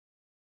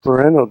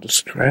Parental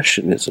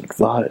discretion is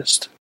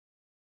advised.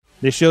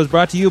 This show is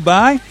brought to you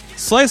by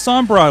Slice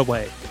on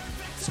Broadway,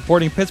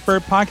 supporting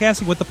Pittsburgh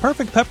podcasting with the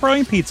perfect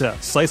pepperoni pizza.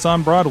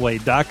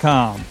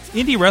 SliceOnBroadway.com,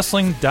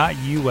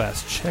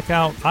 IndieWrestling.us. Check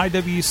out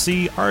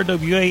IWC,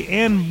 RWA,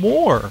 and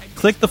more.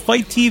 Click the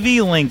Fight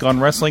TV link on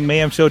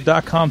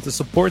WrestlingMayhemShow.com to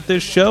support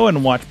this show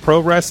and watch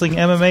pro wrestling,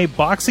 MMA,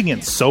 boxing,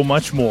 and so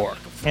much more.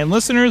 And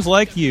listeners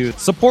like you,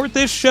 support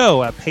this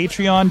show at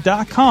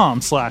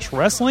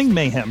Patreon.com/Wrestling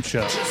Mayhem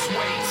Show. Just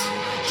wait.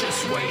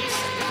 Just wait,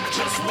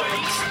 just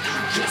wait,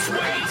 just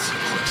wait,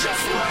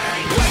 just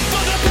wait. Wait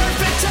for the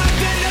perfect time,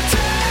 then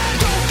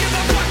attack. Don't give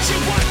up what you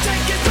want,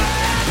 take it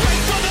back.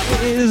 Wait for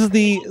the It is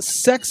the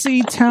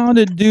Sexy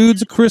Talented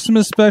Dudes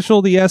Christmas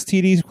Special, the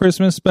STD's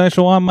Christmas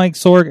Special. I'm Mike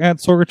Sorg at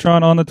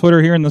Sorgatron on the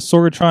Twitter here in the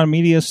Sorgatron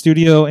Media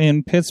Studio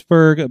in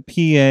Pittsburgh,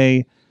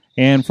 PA.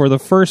 And for the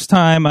first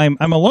time, I'm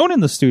alone in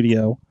the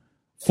studio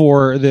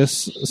for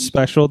this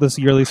special, this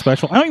yearly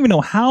special. I don't even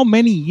know how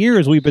many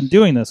years we've been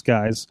doing this,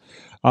 guys.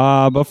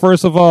 But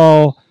first of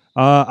all,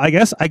 I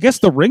guess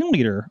the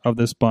ringleader of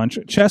this bunch,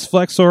 Chest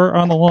Flexor,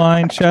 on the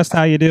line. Chest,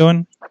 how you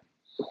doing?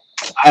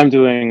 I'm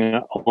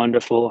doing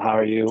wonderful. How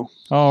are you?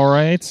 All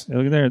right,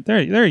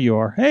 there you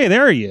are. Hey,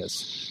 there he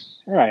is.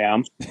 Here I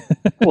am.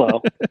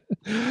 Hello.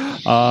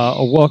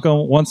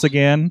 Welcome once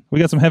again.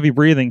 We got some heavy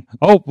breathing.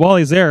 Oh, while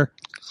he's there,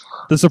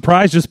 the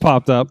surprise just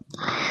popped up.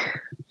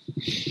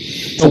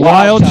 The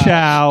Wild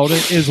Child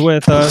is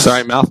with us.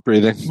 Sorry, mouth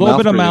breathing. A little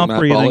bit of mouth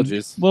breathing.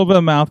 Apologies. A little bit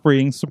of mouth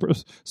breathing.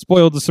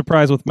 Spoiled the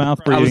surprise with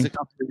mouth breathing. I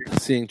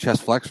was seeing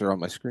Chest Flexor on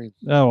my screen.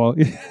 Oh, well.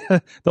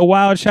 The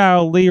Wild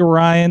Child, Lee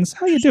Ryans.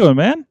 How you doing,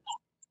 man?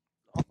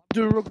 I'm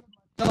doing real good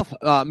myself.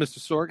 Mr.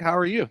 Sorg, how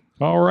are you?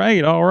 All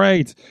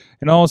right.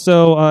 And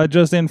also,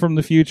 just in from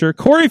the future,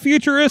 Corey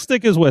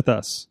Futuristic is with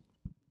us.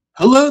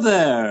 Hello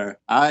there.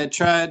 I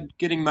tried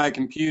getting my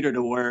computer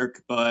to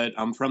work, but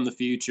I'm from the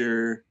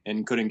future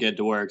and couldn't get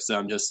to work, so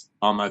I'm just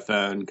on my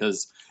phone.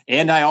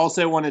 And I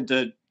also wanted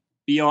to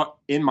be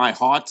in my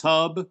hot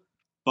tub,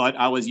 but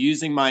I was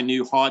using my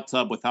new hot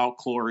tub without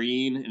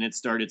chlorine, and it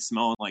started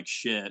smelling like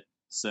shit.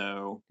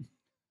 So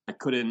I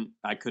couldn't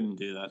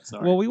do that.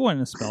 Sorry. Well, we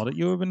wouldn't have spelled it.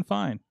 You would have been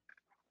fine.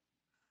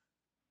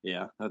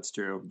 Yeah, that's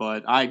true.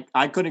 But I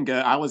couldn't go.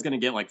 I was going to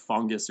get like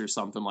fungus or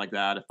something like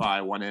that if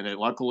I went in it.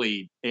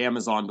 Luckily,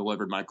 Amazon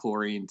delivered my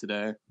chlorine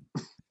today.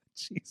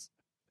 Jeez.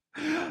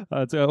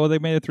 Well, they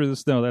made it through the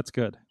snow. That's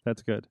good.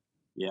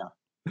 Yeah.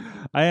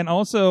 And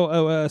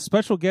also, a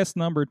special guest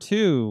number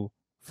 2,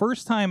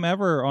 first time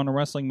ever on a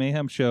Wrestling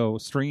Mayhem Show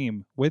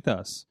stream with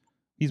us.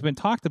 He's been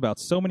talked about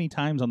so many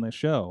times on this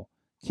show.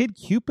 Kid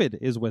Cupid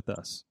is with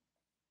us.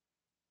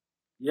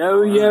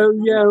 Yo,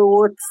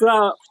 what's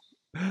up?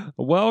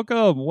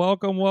 Welcome.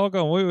 And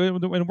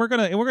we're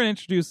gonna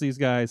introduce these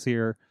guys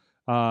here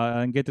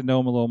and get to know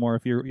them a little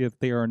more if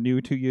they are new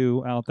to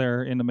you out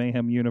there in the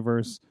Mayhem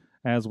universe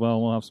as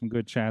well. We'll have some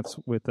good chats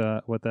with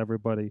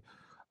everybody.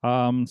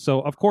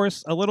 So of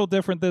course a little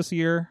different this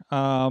year.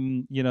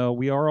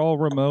 We are all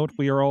remote.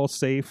 We are all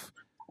safe.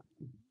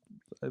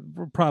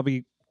 We're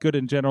probably good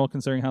in general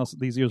considering how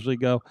these usually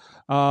go.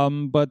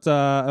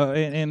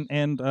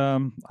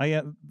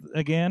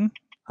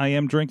 I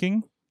am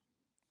drinking,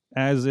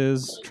 as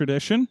is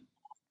tradition.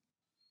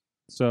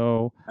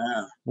 So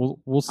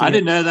we'll see. I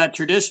didn't know that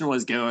tradition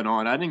was going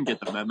on. I didn't get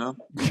the memo.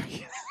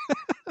 I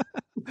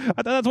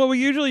thought that's what we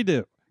usually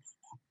do.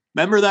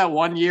 Remember that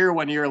one year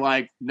when you were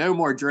like, no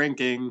more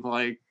drinking?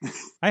 Like,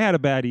 I had a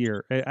bad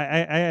year.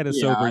 I had a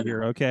sober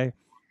year. Okay.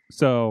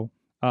 So,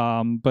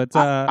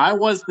 I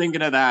was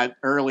thinking of that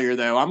earlier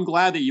though. I'm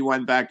glad that you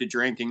went back to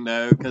drinking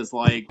though, because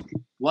like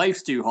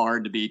life's too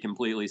hard to be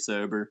completely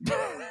sober.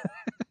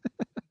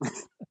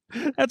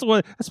 That's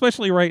what,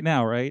 especially right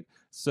now, right?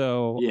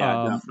 So,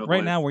 definitely.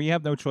 right now where you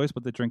have no choice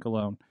but to drink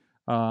alone.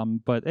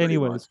 But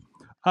anyways,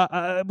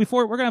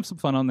 before we're gonna have some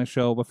fun on this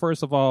show, but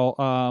first of all,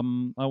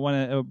 I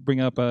want to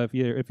bring up if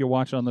you're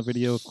watching on the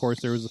video, of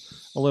course, there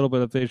was a little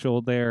bit of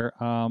visual there.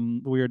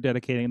 We are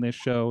dedicating this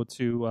show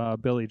to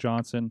Billy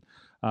Johnson,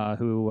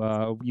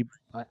 who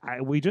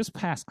we just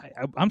passed.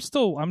 I'm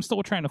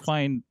still trying to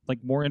find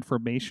like more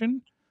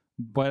information.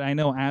 But I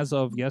know as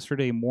of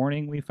yesterday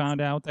morning, we found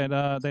out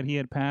that he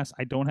had passed.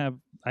 I don't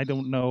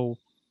know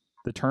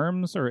the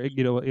terms or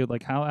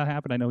like how that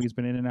happened. I know he's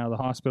been in and out of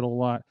the hospital a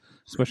lot,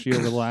 especially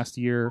over the last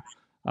year.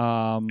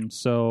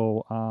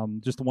 So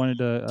just wanted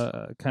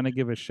to kind of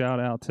give a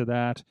shout out to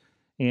that.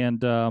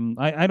 And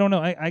I don't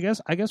know. I guess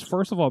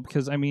first of all,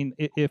 because I mean,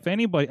 if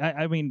anybody,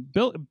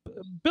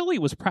 Billy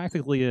was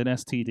practically an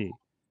STD,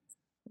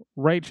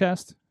 right,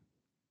 Chest?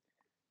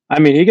 I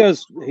mean, he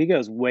goes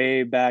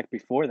way back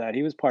before that.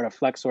 He was part of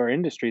Flexor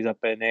Industries up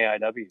in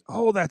AIW.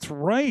 Oh, that's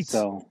right.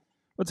 So,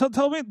 well,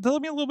 tell me a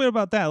little bit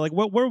about that. Like,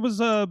 what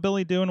was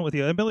Billy doing with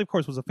you? And Billy, of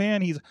course, was a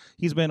fan. He's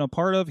been a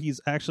part of. He's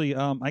actually,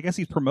 I guess,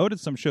 he's promoted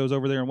some shows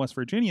over there in West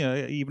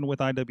Virginia, even with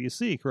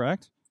IWC.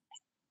 Correct?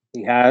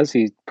 He has.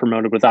 He's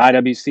promoted with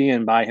IWC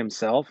and by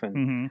himself, and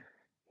Mm-hmm.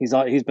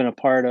 he's been a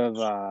part of.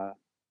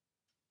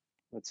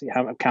 Let's see,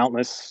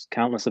 countless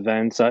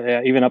events.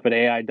 Even up at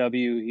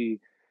AIW,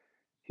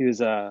 he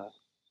was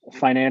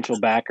financial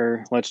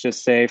backer, let's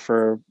just say,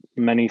 for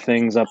many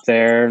things up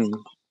there, and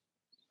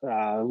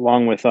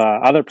along with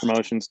other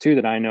promotions too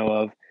that I know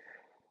of.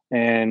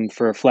 And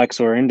for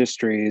Flexor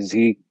Industries,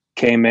 he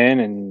came in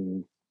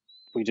and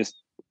we just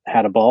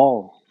had a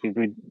ball.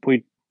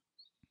 We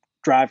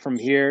drive from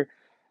here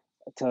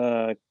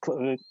to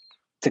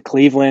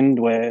Cleveland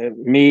with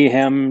me,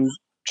 him,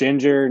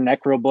 Ginger,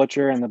 Necro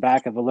Butcher in the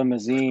back of a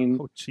limousine.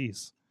 Oh,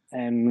 jeez.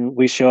 And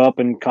we show up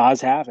and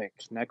cause havoc.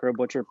 Necro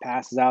Butcher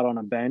passes out on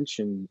a bench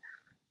and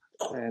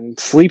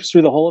sleeps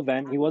through the whole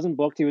event. He wasn't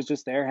booked. He was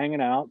just there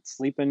hanging out,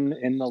 sleeping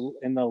in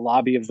the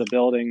lobby of the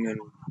building. And,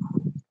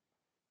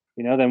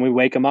 then we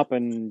wake him up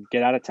and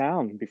get out of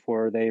town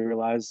before they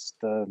realize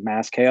the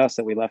mass chaos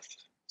that we left.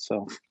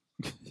 So,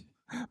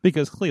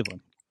 because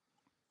Cleveland.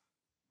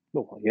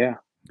 Oh, yeah.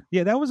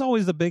 Yeah, that was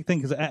always the big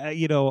thing because,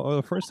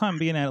 the first time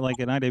being at like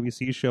an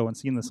IWC show and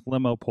seeing this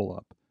limo pull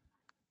up,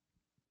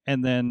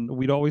 and then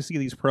we'd always see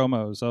these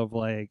promos of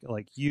like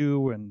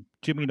you and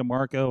Jimmy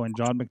DeMarco and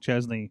John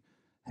McChesney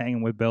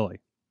hanging with Billy.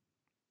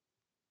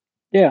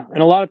 Yeah,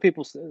 and a lot of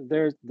people,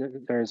 there's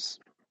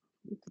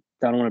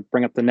I don't want to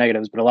bring up the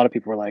negatives, but a lot of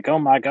people were like, "Oh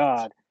my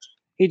God,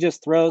 he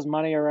just throws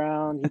money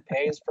around. He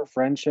pays for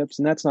friendships,"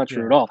 and that's not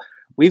true at all.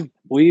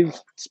 We've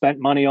spent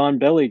money on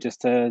Billy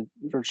just to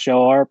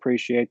show our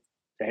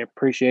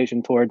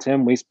appreciation towards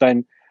him. We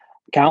spent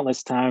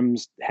countless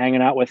times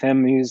hanging out with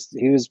him. He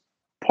was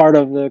part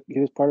of the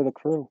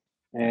crew,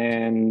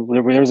 and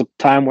there was a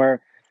time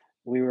where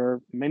we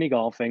were mini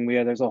golfing.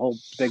 There's a whole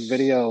big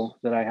video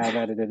that I have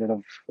edited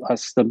of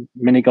us, the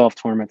mini golf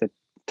tournament that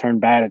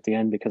turned bad at the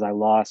end because I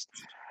lost,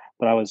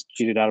 but I was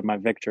cheated out of my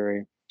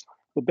victory.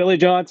 But Billy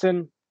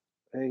Johnson,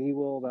 he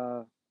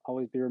will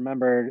always be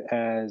remembered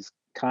as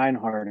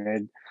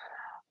kind-hearted,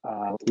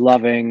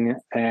 loving,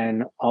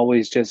 and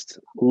always just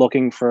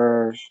looking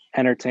for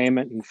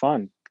entertainment and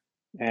fun.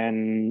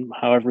 And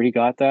however he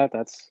got that,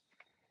 that's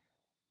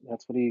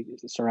what he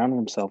surrounded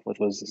himself with,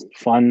 was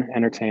fun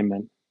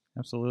entertainment.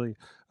 Absolutely.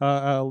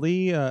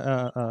 Lee,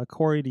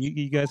 Corey, do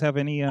you guys have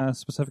any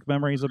specific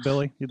memories of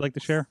Billy you'd like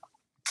to share?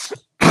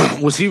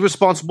 Was he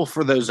responsible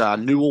for those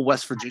Newell,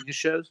 West Virginia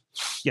shows?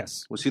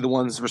 Yes. Was he the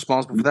ones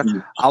responsible for that?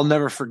 I'll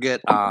never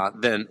forget.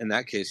 Then, in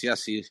that case,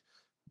 yes,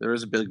 there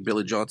is a big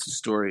Billy Johnson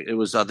story. It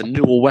was the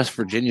Newell, West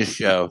Virginia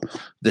show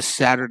the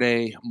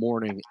Saturday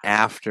morning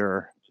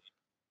after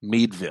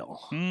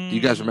Meadville. Do you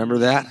guys remember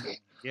that?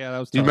 Yeah, that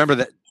was. Do you remember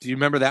that? Do you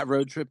remember that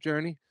road trip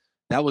journey?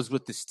 That was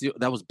with the steel.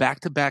 That was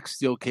back-to-back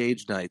Steel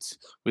Cage nights.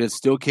 We had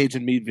Steel Cage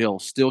in Meadville,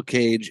 Steel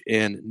Cage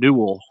in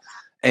Newell,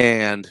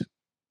 and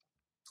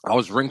I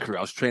was ring crew.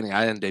 I was training.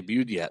 I hadn't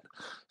debuted yet.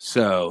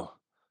 So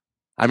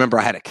I remember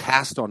I had a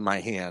cast on my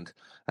hand.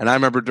 And I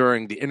remember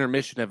during the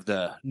intermission of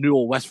the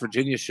Newell, West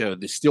Virginia show,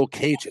 the steel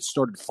cage had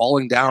started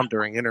falling down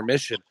during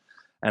intermission.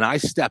 And I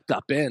stepped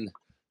up in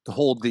to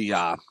hold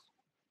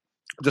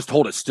just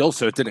hold it still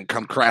so it didn't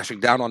come crashing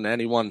down on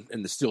anyone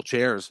in the steel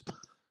chairs.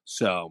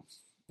 So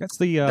that's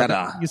the,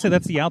 you said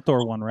that's the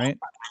outdoor one, right?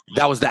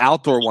 That was the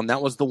outdoor one.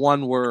 That was the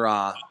one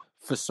where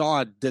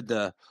Facade did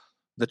the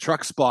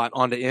truck spot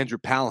onto Andrew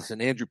Palace, and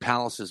Andrew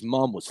Palace's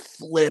mom was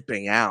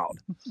flipping out.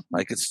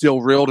 Like, it's still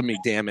real to me,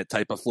 damn it,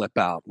 type of flip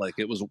out. Like,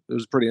 it was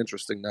a pretty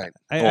interesting night.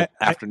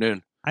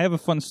 Afternoon. I have a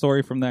fun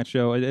story from that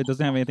show. It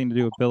doesn't have anything to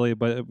do with Billy,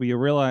 but you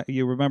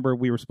remember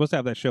we were supposed to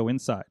have that show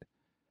inside.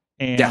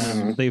 And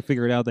yes. They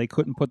figured out they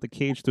couldn't put the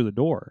cage through the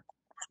door.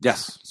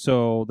 Yes.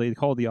 So they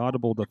called the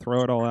audible to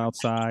throw it all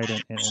outside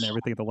and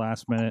everything at the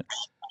last minute.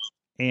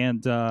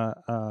 And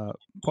part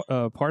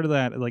of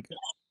that, like,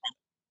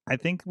 I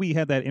think we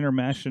had that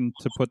intermission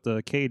to put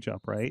the cage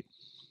up, right?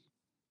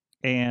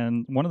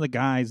 And one of the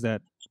guys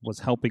that was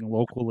helping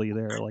locally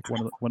there, like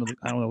one of the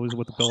I don't know, was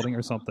with the building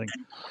or something.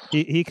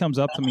 He comes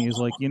up to me, he's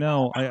like,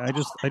 I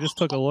just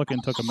took a look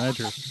and took a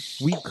measure.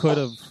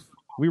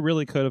 We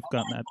really could have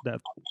gotten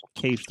that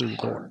cage through the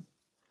door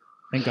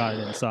and got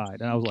it inside.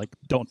 And I was like,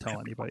 don't tell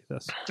anybody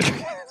this.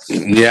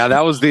 Yeah,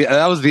 that was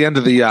the end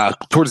of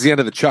towards the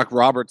end of the Chuck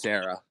Roberts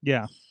era.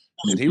 Yeah,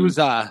 and he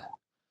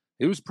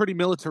was pretty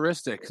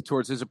militaristic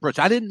towards his approach.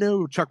 I didn't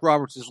know Chuck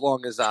Roberts as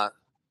long as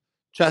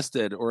Chess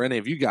did, or any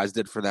of you guys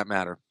did for that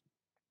matter.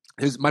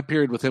 My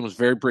period with him was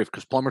very brief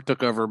because Plummer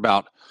took over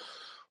about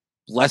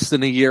less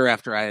than a year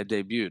after I had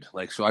debuted.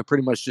 So I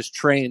pretty much just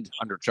trained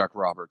under Chuck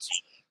Roberts,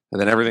 and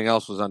then everything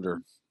else was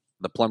under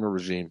the Plummer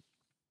regime.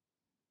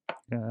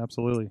 Yeah,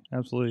 absolutely.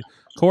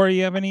 Corey,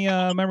 you have any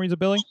memories of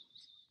Billy?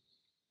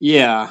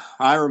 Yeah,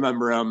 I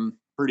remember him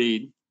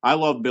pretty. I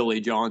love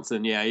Billy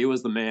Johnson. Yeah, he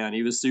was the man.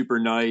 He was super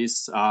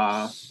nice.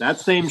 That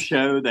same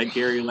show that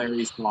Gary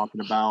Larry's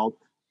talking about,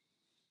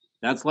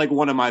 that's like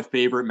one of my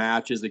favorite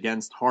matches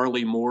against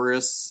Harley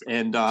Morris.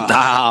 And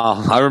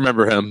I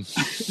remember him.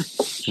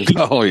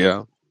 Oh,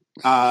 yeah.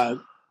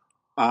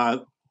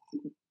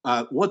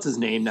 What's his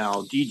name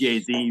now?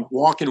 DJZ,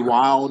 Walking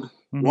Wild.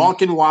 Mm-hmm.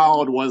 Walking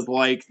Wild was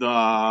like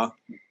the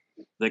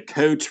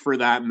coach for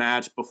that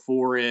match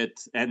before it.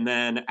 And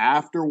then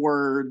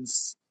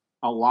afterwards,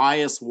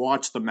 Elias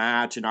watched the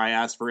match, and I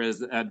asked for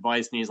his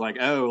advice, and he's like,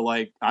 "Oh,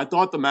 like I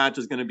thought the match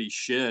was going to be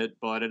shit,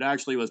 but it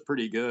actually was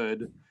pretty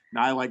good." And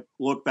I like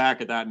look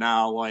back at that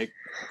now, like,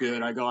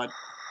 good. I got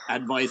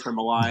advice from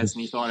Elias,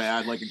 and he thought I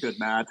had like a good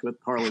match with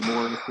Carly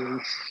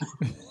Morrison.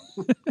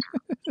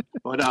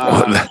 But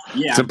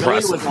yeah, Billy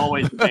was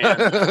always the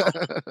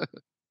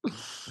man.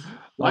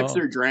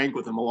 Lexer drank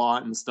with him a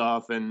lot and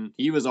stuff, and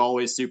he was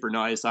always super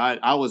nice.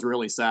 I was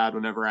really sad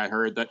whenever I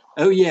heard that.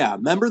 Oh yeah,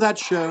 remember that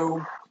show?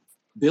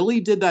 Billy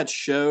did that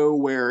show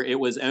where it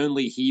was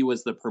only he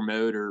was the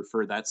promoter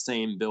for that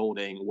same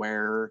building,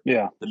 where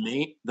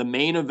the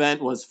main event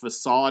was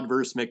Facade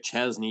versus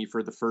McChesney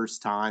for the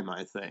first time,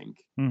 I think.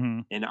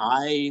 Mm-hmm. And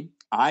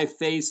I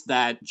faced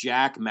that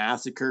Jack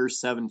Massacre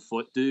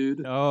 7-foot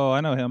dude. Oh,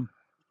 I know him.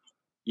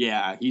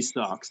 Yeah, he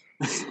sucks.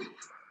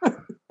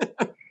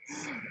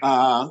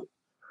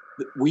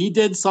 We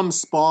did some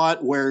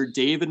spot where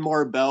David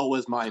Marbell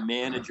was my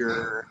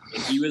manager,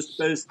 and he was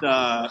supposed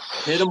to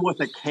hit him with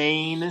a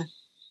cane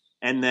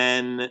and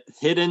then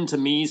hit into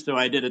me, so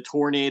I did a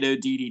tornado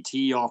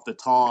DDT off the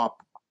top.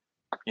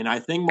 And I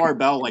think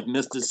Marbell like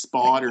missed his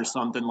spot or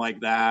something like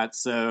that,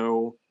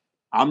 so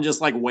I'm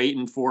just like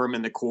waiting for him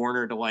in the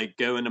corner to like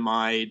go into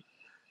my,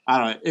 I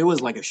don't know, it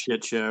was like a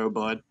shit show,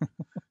 but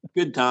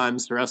good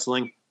times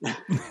wrestling.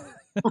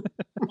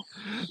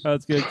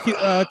 That's good.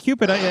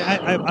 Cupid,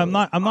 I'm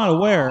not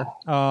aware,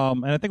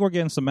 and I think we're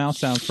getting some mouse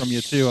sounds from you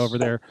too over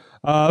there.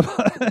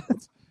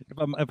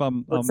 If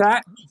I'm What's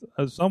that?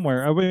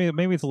 Somewhere,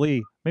 maybe it's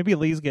Lee. Maybe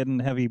Lee's getting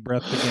heavy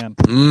breath again.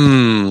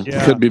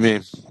 Yeah. Could be me.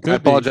 I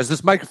apologize. Be.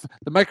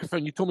 The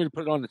microphone you told me to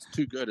put it on. It's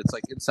too good. It's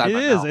like inside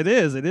my mouth. It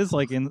is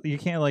like you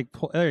can't like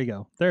pull. There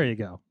you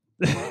go.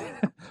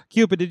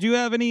 Cupid, did you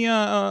have any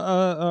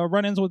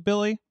run-ins with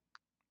Billy?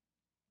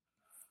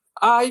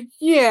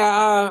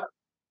 Yeah.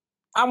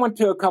 I went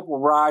to a couple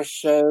Raj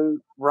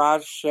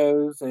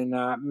shows and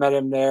met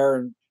him there,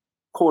 and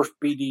of course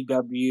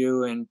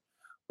BDW, and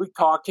we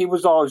talked. He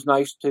was always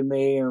nice to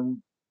me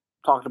and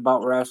talked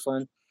about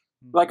wrestling.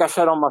 Like I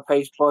said on my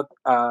Facebook,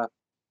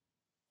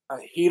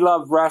 he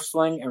loved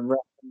wrestling, and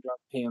wrestling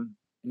loved him,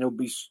 and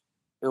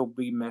it'll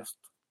be missed.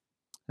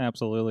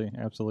 Absolutely.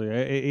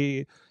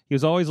 He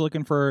was always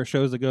looking for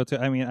shows to go to.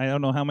 I mean, I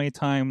don't know how many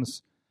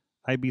times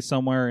I'd be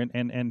somewhere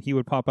and he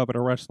would pop up at a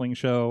wrestling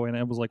show, and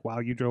it was like, wow,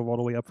 you drove all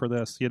the way up for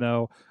this, you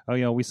know.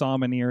 We saw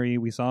him in Erie,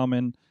 we saw him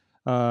in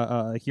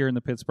here in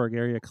the Pittsburgh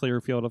area,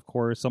 Clearfield, of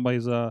course. Somebody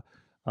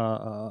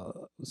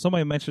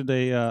mentioned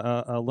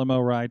a limo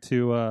ride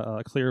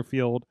to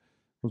Clearfield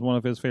was one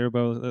of his favorite.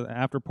 But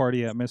after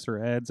party at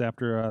Mr. Ed's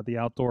after the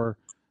outdoor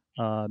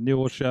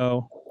Newell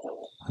show.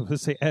 I would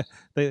say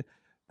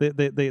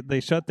they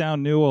shut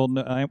down Newell,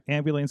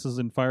 ambulances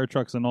and fire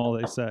trucks and all,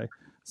 they say.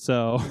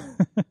 So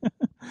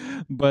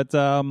but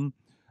no,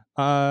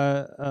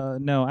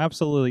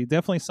 absolutely,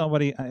 definitely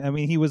somebody. I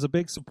mean, he was a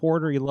big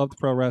supporter. He loved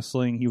pro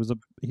wrestling.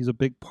 He's a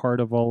big part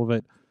of all of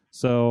it.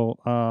 So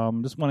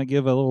just want to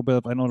give a little bit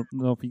of, I don't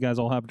know if you guys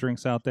all have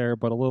drinks out there,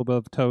 but a little bit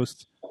of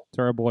toast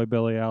to our boy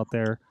Billy out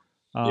there.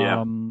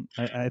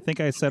 I think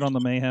I said on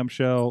the Mayhem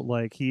show,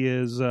 like, he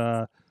is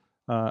right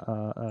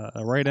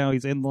now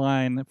he's in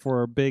line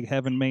for a big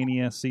Heaven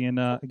Mania, seeing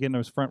getting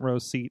his front row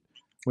seat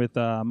with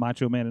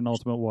Macho Man and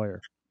Ultimate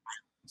Warrior.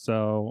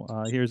 So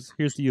here's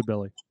to you,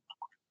 Billy.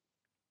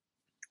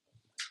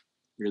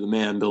 You're the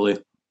man, Billy.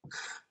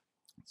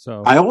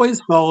 So I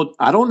always felt,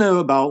 I don't know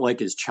about like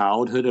his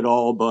childhood at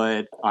all,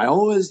 but I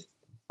always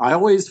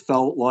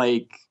felt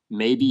like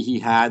maybe he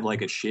had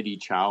like a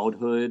shitty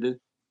childhood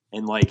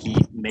and like he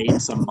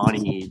made some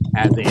money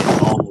as an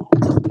adult.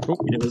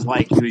 And it was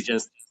like he was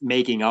just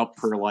making up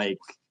for like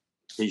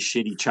his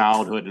shitty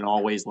childhood and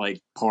always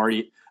like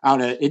party. I don't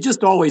know. It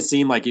just always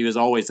seemed like he was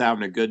always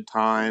having a good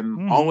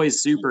time,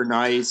 always super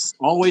nice,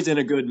 always in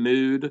a good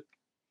mood.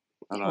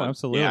 I don't know.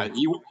 Absolutely. Yeah,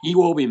 he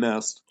will be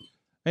missed.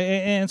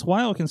 And it's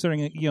wild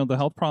considering, the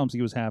health problems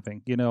he was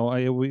having.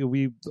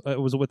 We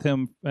was with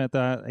him at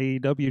that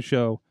AEW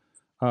show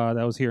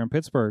that was here in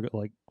Pittsburgh,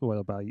 like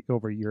about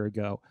over a year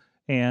ago.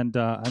 And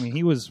I mean,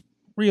 he was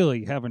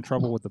really having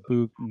trouble with the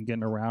boot and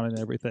getting around and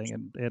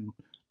everything. And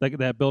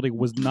that building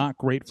was not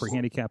great for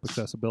handicap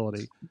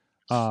accessibility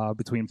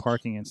between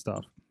parking and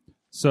stuff.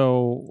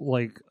 So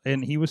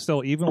and he was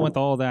still, even with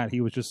all that,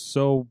 he was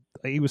so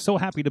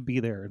happy to be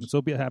there and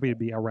so happy to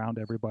be around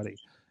everybody.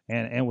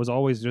 And was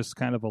always just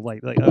kind of a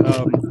light. Like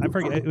I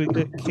forget,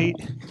 Kate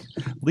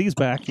Lee's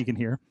back. You can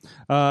hear.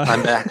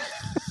 I'm back.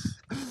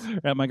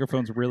 That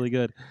microphone's really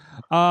good.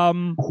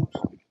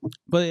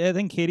 But I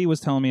think Katie was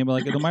telling me,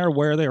 like, no matter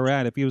where they were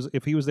at, if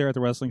he was there at the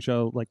wrestling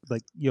show,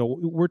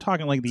 we're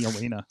talking like the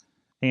arena,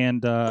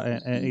 and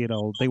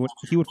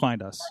he would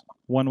find us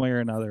one way or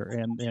another,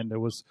 and it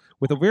was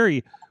with a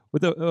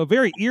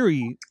very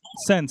eerie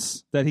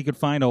sense that he could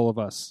find all of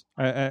us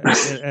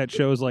at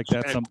shows like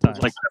that sometimes.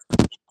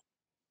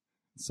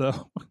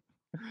 So,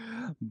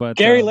 but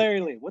Gary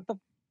Larry Lee, what the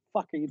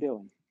fuck are you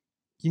doing?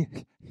 Yeah.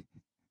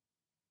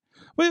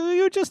 Well,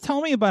 you just tell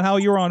me about how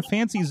you were on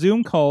fancy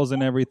Zoom calls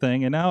and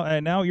everything, and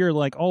now you're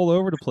like all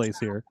over the place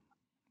here.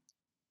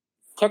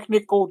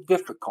 technical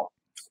difficulty.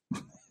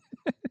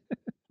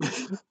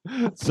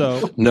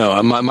 So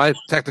No, my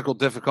technical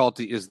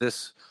difficulty is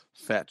this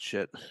fat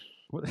shit.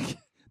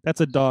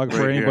 that's a dog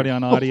for Right anybody here.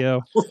 on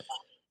audio.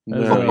 No,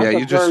 That's yeah, a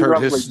you just very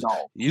heard lovely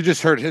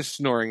his dog.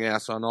 snoring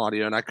ass on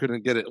audio, and I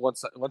couldn't get it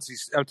once he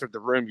entered the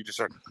room. You just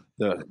heard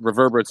the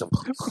reverberates of.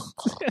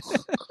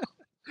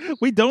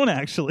 We don't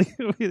actually.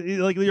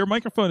 Like your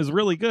microphone is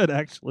really good,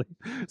 actually.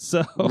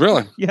 So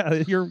Really?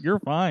 yeah, you're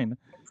fine.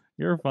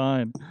 You're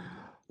fine.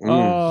 Mm.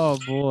 Oh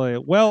boy.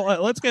 Well,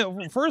 let's get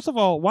first of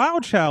all, Wow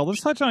Chow.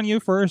 Let's touch on you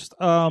first.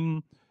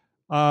 Where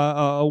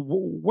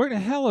the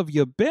hell have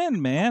you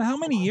been, man? How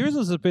many years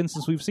has it been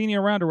since we've seen you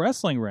around a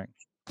wrestling ring?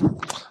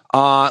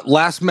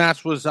 Last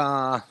match was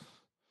a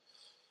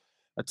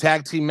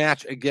tag team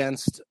match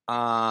against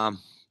who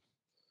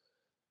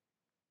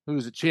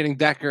was it? Channing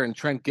Decker and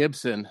Trent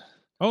Gibson.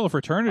 Oh, the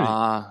fraternity.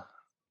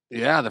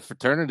 Yeah, the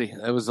fraternity.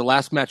 It was the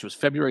last match. It was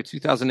February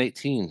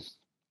 2018.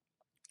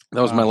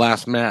 That was my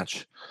last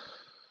match.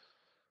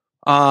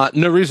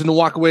 No reason to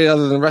walk away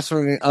other than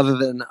wrestling, other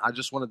than I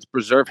just wanted to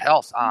preserve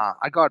health.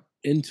 I got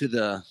into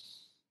the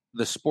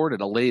sport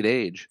at a late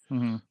age.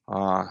 Mm-hmm.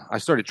 I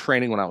started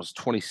training when I was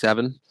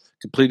 27,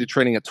 completed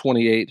training at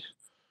 28,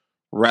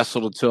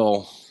 wrestled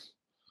until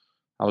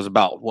I was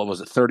about,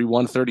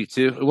 31,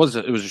 32. It was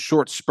a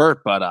short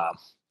spurt, but I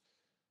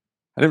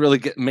didn't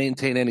really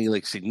maintain any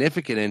like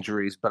significant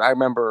injuries. But I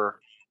remember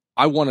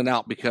I wanted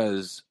out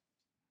because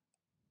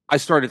I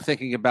started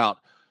thinking about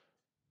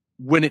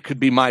when it could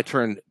be my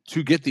turn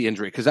to get the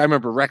injury. Because I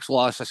remember Rex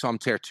Lawless, I saw him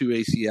tear 2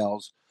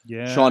 ACLs.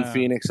 Yeah. Sean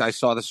Phoenix, I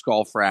saw the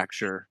skull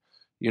fracture.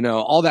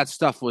 All that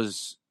stuff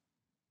was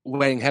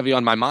weighing heavy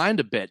on my mind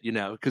a bit,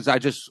 because I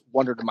just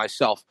wondered to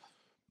myself,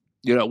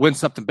 when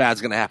something bad's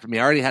going to happen to me.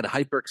 I already had a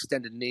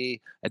hyperextended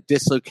knee, a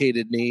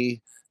dislocated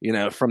knee,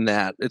 from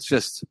that. It's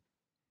just,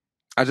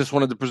 I just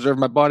wanted to preserve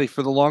my body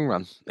for the long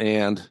run.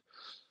 And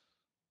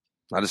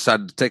I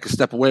decided to take a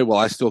step away while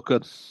I still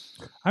could.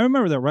 I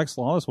remember that Rex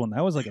Lawless one.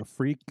 That was like a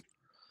freak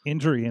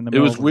injury in the It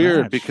middle was of the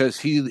weird match. because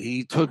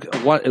he took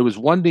it was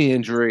one knee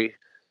injury.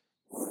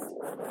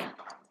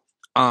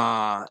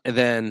 And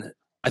then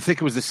I think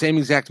it was the same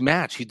exact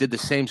match. He did the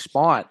same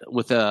spot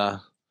with it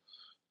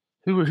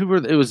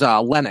was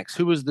Lennox.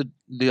 Who was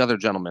the other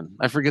gentleman?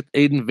 I forget.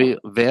 Aiden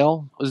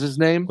Vale was his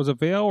name. Was it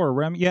Vale or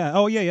Rem? Yeah.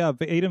 Oh yeah.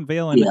 Aiden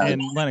Vale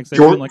and Lennox. They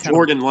were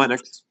Jordan, doing like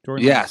Lennox.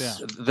 Jordan Yes,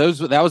 Lennox,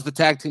 yeah. that was the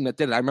tag team that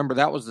did it. I remember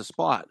that was the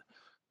spot.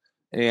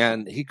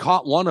 And he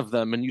caught one of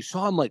them, and you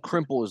saw him like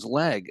crumple his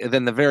leg. And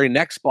then the very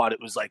next spot, it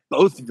was like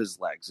both of his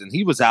legs, and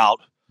he was out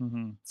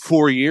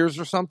 4 years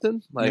or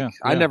something.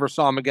 I never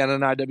saw him again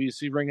in an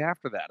IWC ring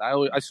after that.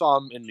 I saw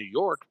him in New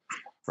York,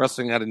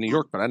 wrestling out of New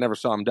York, but I never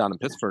saw him down in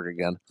Pittsburgh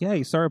again. Yeah,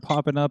 he started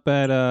popping up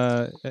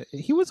at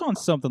he was on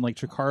something like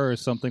Chikara or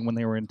something when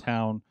they were in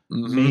town,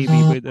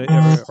 maybe,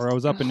 or I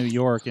was up in New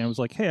York, and it was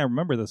like, hey, I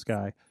remember this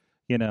guy,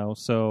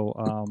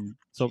 So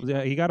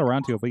yeah, he got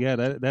around to it, but yeah,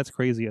 that's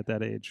crazy at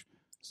that age.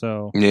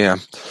 So yeah,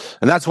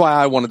 and that's why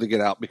I wanted to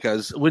get out,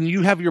 because when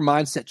you have your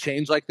mindset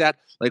change like that,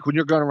 like when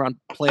you're going around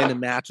planning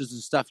matches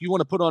and stuff, you want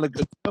to put on a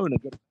good tone, a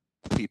good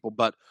people.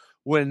 But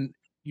when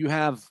you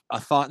have a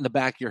thought in the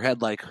back of your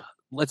head, like,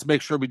 let's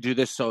make sure we do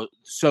this so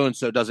and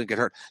so doesn't get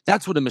hurt,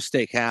 that's when a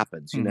mistake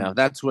happens.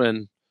 That's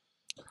when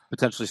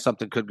potentially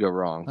something could go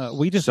wrong.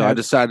 I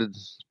decided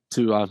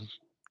to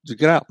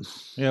get out.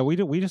 Yeah,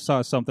 we just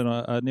saw something.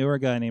 A newer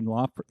guy named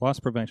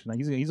Loss Prevention.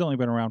 He's only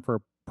been around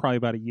for probably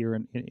about a year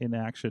in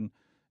action.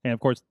 And of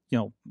course,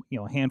 a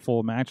handful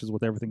of matches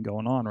with everything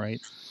going on,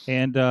 right?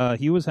 And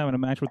he was having a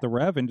match with the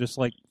Rev and just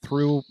like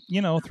threw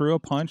a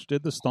punch,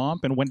 did the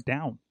stomp, and went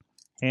down.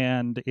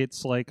 And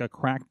it's like a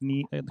cracked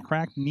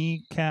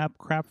kneecap,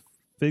 cracked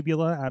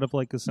fibula out of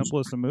like the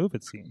simplest move,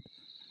 it seemed.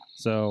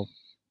 So,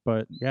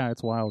 but yeah,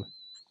 it's wild.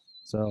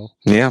 So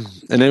yeah,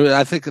 and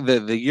I think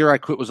the year I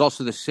quit was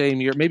also the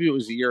same year. Maybe it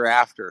was the year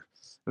after.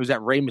 It was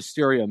that Rey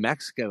Mysterio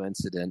Mexico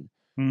incident.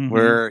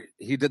 Where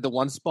he did the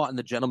one spot and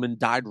the gentleman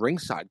died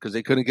ringside because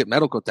they couldn't get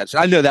medical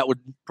attention. I know that would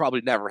probably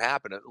never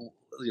happen,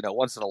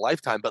 once in a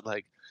lifetime, but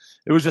like,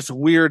 it was just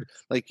weird.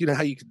 Like,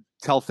 how you can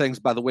tell things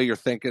by the way you're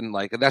thinking,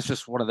 like, and that's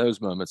just one of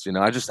those moments,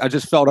 I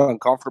just felt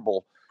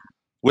uncomfortable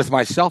with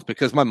myself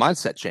because my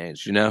mindset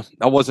changed,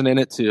 I wasn't in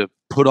it to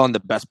put on the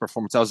best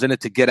performance. I was in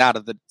it to get out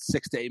of the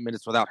 6 to 8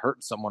 minutes without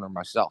hurting someone or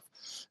myself.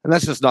 And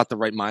that's just not the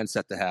right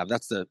mindset to have.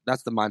 That's the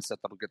mindset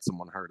that'll get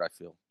someone hurt, I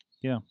feel.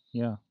 Yeah.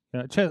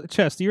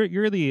 Chest,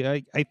 you're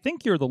the I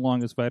think you're the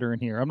longest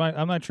veteran here. I'm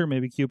not sure.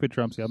 Maybe Cupid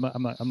trumps you.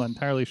 I'm not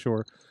entirely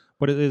sure.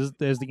 But is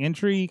the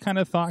injury kind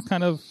of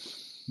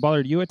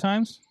bothered you at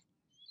times?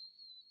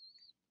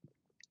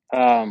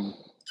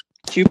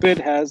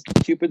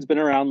 Cupid's been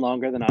around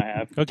longer than I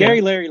have. Okay.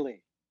 Gary Larry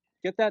Lee,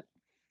 get that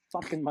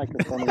fucking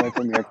microphone away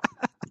from your.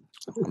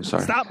 I'm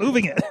sorry. Stop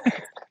moving it.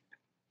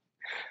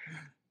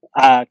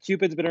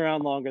 Cupid's been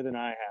around longer than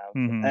I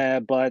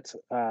have, but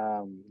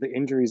the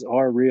injuries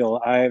are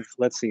real.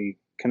 Let's see,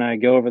 can I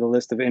go over the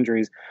list of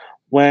injuries?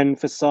 when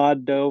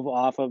Facade dove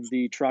off of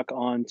the truck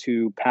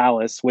onto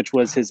Palace, which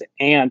was his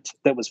aunt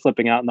that was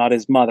flipping out, not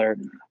his mother.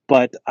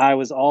 But I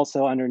was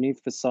also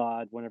underneath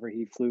Facade whenever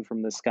he flew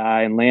from the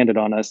sky and landed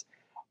on us.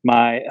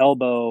 My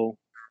elbow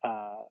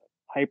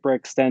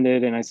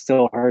hyperextended, and it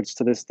still hurts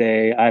to this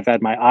day. I've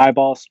had my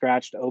eyeball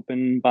scratched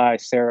open by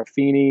Sarah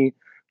Feeney.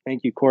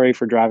 Thank you, Corey,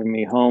 for driving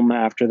me home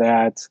after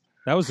that.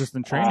 That was just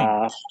in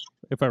training,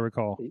 if I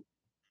recall.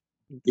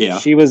 Yeah.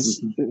 She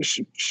was.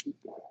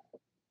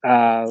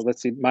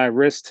 Let's see. My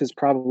wrist has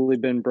probably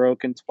been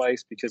broken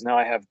twice because now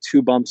I have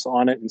 2 bumps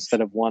on it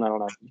instead of 1. I don't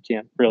know. You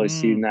can't really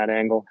see in that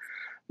angle.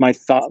 My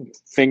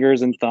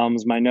fingers and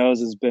thumbs. My nose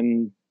has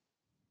been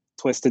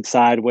twisted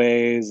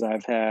sideways.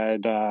 I've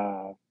had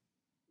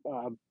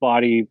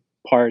body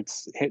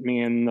parts hit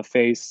me in the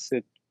face.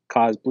 It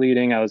caused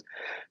bleeding.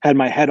 Had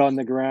my head on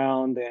the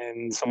ground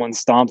and someone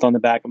stomped on the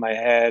back of my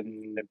head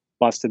and it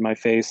busted my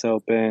face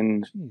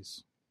open.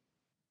 Jeez.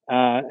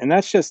 And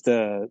that's just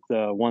the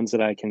ones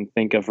that I can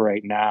think of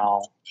right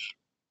now.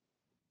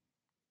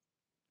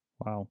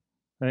 Wow.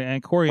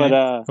 And Corey,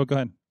 But, go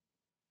ahead.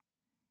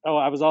 Oh,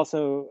 I was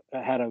also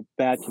had a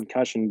bad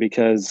concussion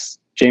because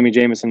Jamie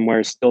Jamison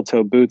wears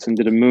steel-toe boots and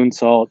did a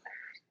moonsault,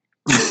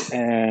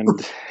 and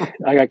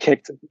I got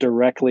kicked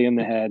directly in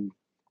the head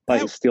by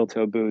his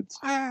steel-toe boots.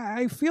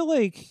 I feel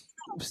like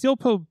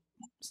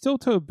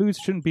steel-toe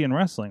boots shouldn't be in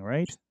wrestling,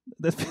 right?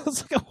 That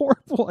feels like a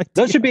horrible idea.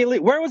 Those should be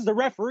elite. Where was the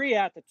referee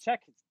at to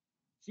check his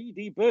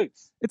GD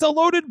boots? It's a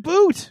loaded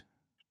boot.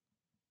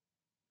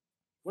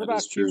 What That about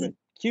is true. Cupid?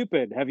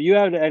 Cupid, have you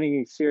had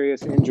any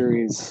serious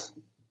injuries?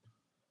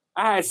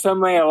 I had so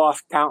many I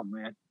lost count,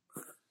 man.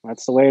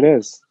 That's the way it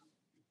is.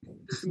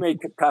 Too many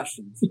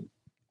concussions.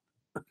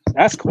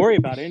 Ask Corey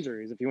about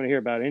injuries if you want to hear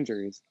about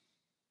injuries.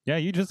 Yeah,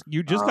 you just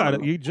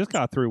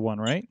got through one,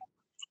 right?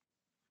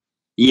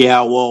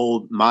 Yeah,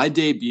 well, my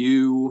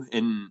debut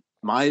in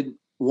my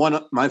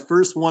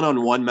first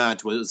one-on-one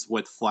match was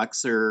with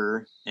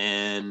Flexer,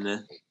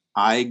 and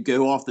I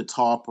go off the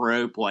top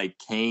rope like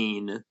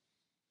Kane,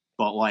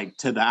 but like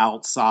to the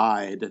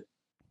outside.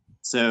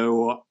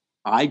 So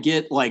I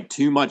get like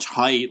too much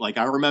height. Like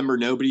I remember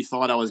nobody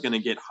thought I was going to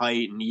get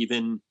height, and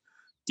even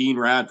Dean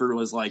Radford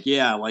was like,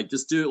 yeah, like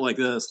just do it like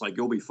this, like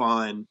you'll be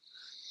fine.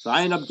 So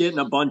I end up getting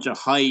a bunch of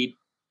height,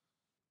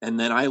 and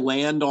then I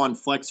land on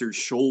Flexer's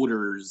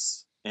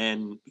shoulders,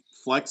 and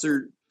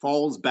Flexer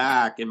falls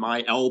back, and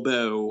my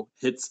elbow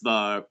hits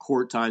the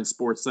Court Time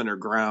Sports Center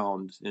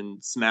ground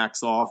and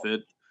smacks off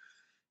it.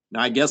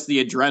 Now I guess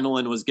the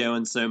adrenaline was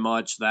going so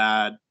much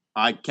that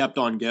I kept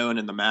on going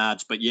in the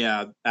match. But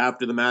yeah,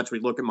 after the match, we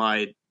look at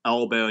my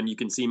elbow, and you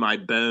can see my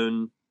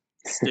bone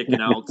sticking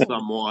out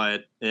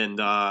somewhat. And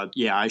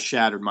yeah, I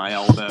shattered my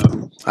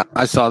elbow.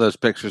 I saw those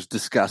pictures.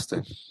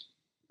 Disgusting.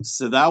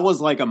 So that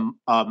was like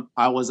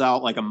I was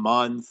out like a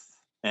month,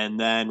 and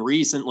then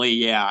recently,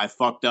 yeah, I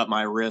fucked up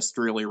my wrist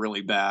really,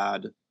 really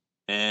bad,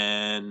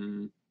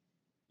 and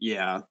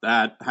yeah,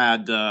 that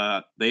had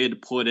they had to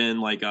put in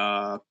like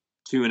a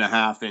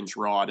 2.5-inch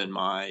rod in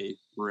my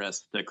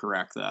wrist to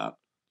correct that.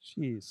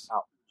 Jeez.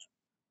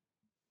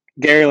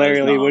 Gary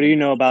Larry Lee, what do you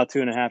know about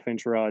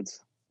 2.5-inch rods?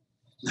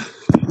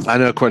 I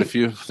know quite a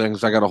few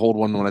things. I got to hold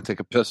one when I take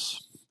a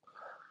piss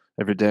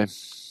every day,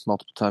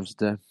 multiple times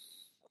a day.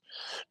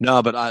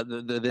 No, but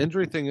the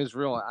injury thing is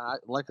real.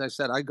 Like I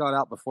said, I got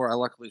out before I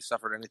luckily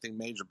suffered anything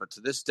major. But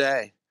to this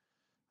day,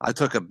 I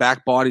took a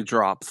back body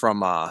drop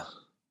from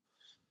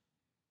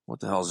what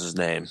the hell's his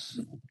name?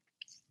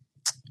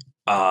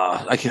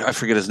 I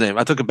forget his name.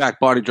 I took a back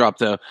body drop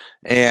though,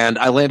 and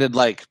I landed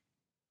like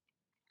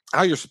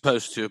how you're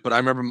supposed to. But I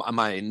remember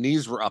my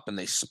knees were up and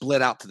they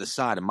split out to the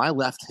side, and my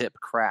left hip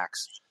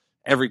cracks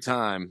every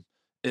time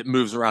it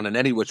moves around in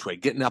any which way.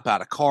 Getting up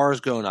out of cars,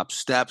 going up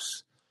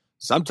steps.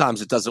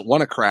 Sometimes it doesn't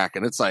want to crack,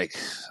 and it's like,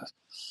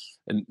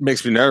 it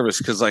makes me nervous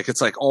because like it's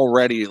like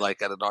already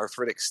like at an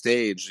arthritic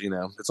stage. You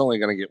know, it's only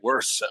going to get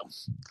worse. So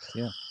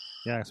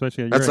yeah,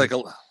 especially that's like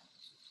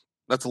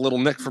that's a little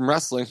nick from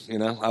wrestling. You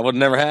know, I would have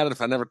never had it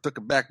if I never took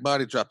a back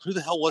body drop. Who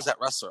the hell was that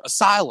wrestler?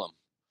 Asylum.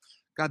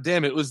 God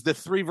damn it! Was the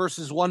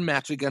 3-versus-1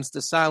 match against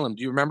Asylum?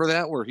 Do you remember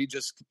that where he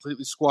just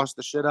completely squashed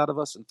the shit out of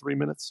us in 3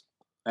 minutes?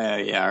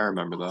 Yeah, I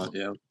remember that.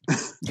 Yeah.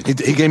 He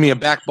gave me a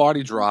back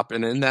body drop,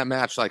 and in that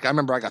match, like I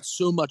remember I got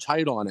so much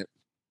height on it.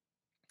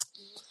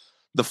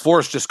 The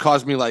force just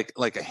caused me like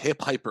a hip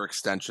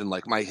hyperextension.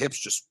 Like my hips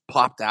just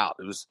popped out.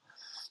 It was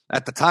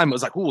at the time it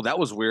was like, ooh, that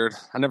was weird.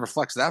 I never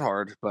flexed that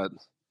hard, but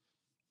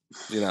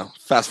you know,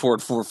 fast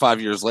forward 4 or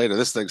 5 years later,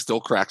 this thing still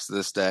cracks to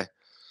this day.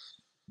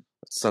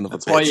 Son of a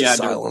bitch,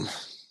 Asylum.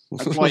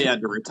 That's why you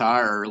had to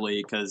retire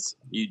early, because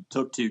you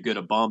took too good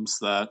of bumps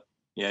that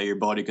your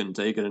body couldn't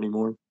take it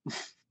anymore.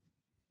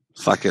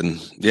 Fucking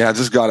yeah, I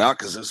just got out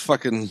because it was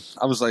fucking.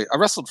 I was like, I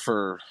wrestled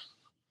for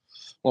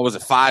what was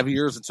it, 5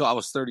 years until I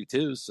was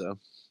 32, so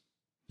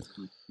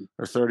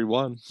or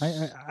 31.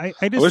 I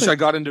wish I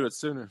got into it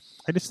sooner.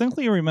 I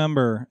distinctly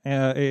remember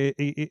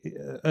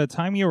a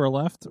time you were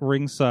left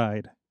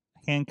ringside,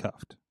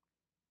 handcuffed.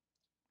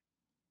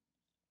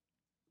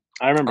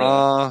 I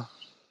remember.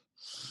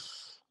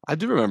 I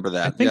do remember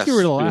that. I think yes, you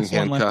were the being last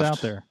one left handcuffed.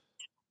 out there.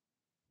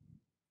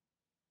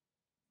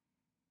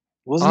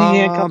 Wasn't he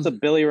handcuffed to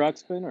Billy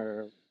Ruxpin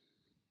or?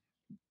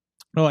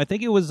 No, I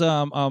think it was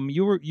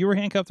you were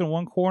handcuffed in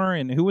one corner,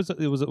 and who was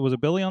it? Was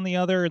it Billy on the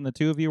other, and the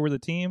two of you were the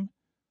team?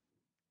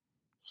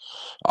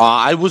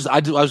 I was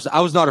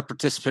not a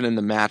participant in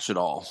the match at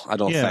all. I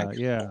don't think.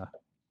 Yeah.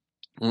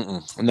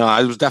 No,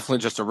 I was definitely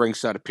just a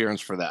ringside appearance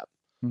for that.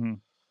 Mm-hmm.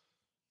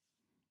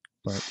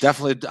 But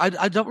definitely,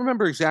 I don't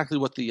remember exactly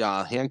what the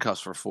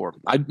handcuffs were for.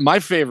 My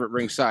favorite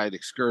ringside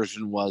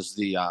excursion was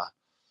the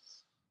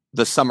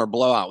summer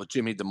blowout with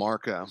Jimmy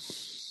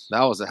DeMarco.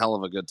 That was a hell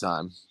of a good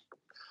time.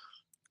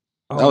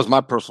 That was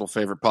my personal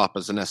favorite pop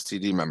as an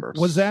STD member.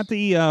 Was that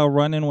the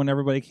run-in when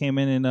everybody came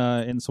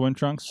in swim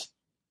trunks?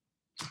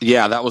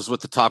 Yeah, that was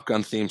with the Top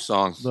Gun theme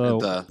song during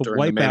the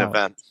main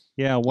event.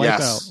 Yeah, Wipeout.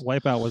 Yes.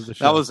 Wipeout was the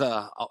show.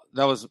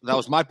 That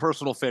was my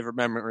personal favorite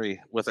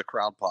memory with a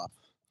crowd pop.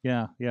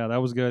 Yeah,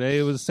 that was good.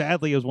 It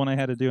was one I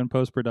had to do in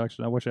post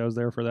production. I wish I was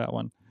there for that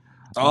one.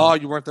 Oh,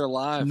 you weren't there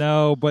live?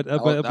 No, but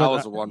that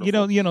was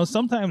wonderful. You know,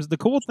 sometimes the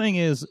cool thing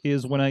is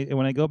when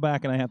I go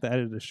back and I have to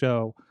edit a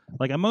show,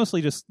 like I'm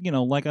mostly just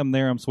like I'm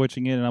there, I'm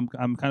switching in, and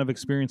I'm kind of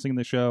experiencing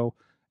the show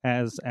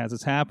as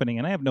it's happening,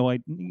 and I have no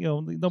idea.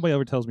 Nobody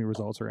ever tells me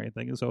results or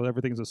anything, so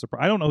everything's a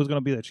surprise. I don't know who's going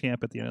to be the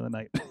champ at the end of the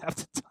night half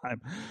the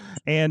time,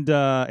 and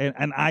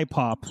I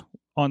pop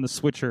on the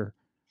switcher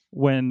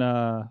when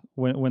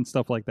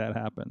stuff like that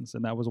happens,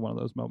 and that was one of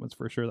those moments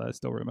for sure that I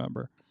still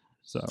remember.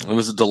 So it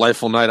was a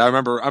delightful night. I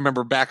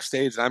remember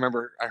backstage, and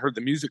I heard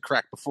the music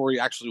crack before he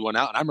actually went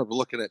out, and I remember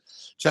looking at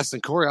Chess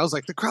and Corey. I was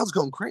like, the crowd's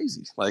going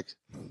crazy. Like,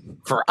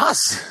 for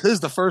us, this is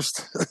the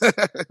first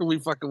we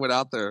fucking went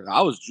out there.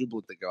 I was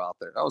jubilant to go out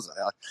there. That was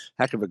a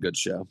heck of a good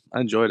show.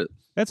 I enjoyed it.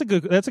 That's a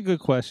good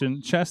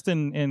question. Chest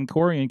and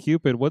Corey and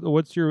Cupid,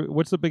 what's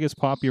the biggest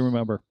pop you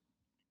remember?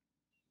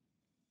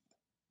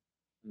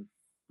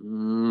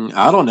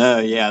 I don't know.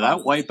 Yeah, that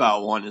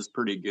Wipeout one is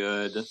pretty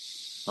good.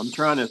 I'm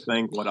trying to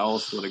think what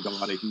else would have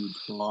got a huge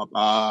pop.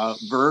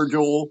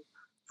 Virgil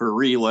for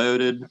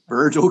Reloaded.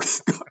 Virgil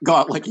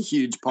got like a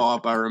huge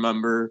pop, I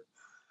remember.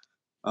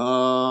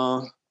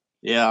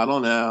 Yeah, I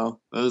don't know.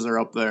 Those are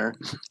up there.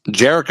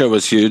 Jericho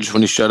was huge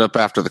when he showed up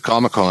after the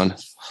Comic-Con.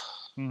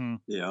 Mm-hmm.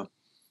 Yeah.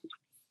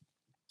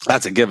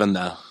 That's a given,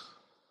 though.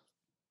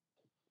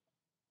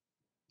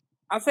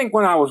 I think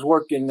when I was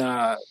working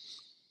in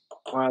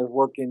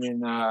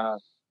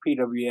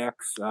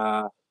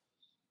PWX,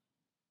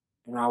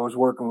 and I was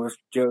working with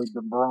Joe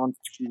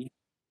Dobronsky,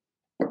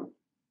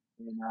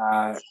 and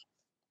I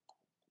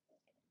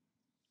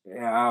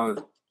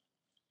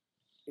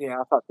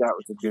thought that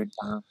was a good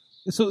time.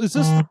 So is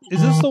this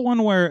the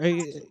one where,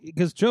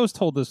 because Joe's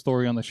told this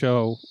story on the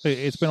show,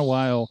 it's been a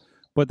while,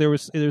 but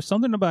there's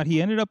something about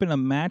he ended up in a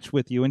match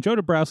with you, and Joe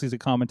Dabrowski's a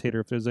commentator.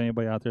 If there's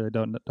anybody out there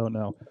that don't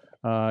know,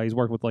 he's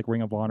worked with like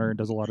Ring of Honor and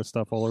does a lot of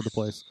stuff all over the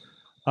place.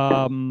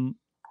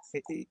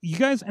 You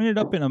guys ended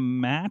up in a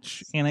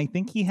match, and I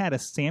think he had a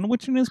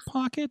sandwich in his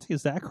pocket.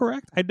 Is that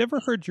correct? I'd never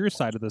heard your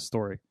side of this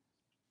story.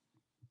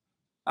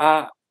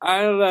 I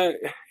don't know.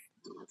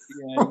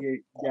 Yeah,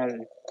 you got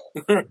it.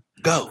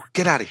 Go.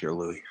 Get out of here,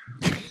 Louie.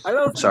 I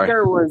don't think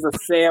there was a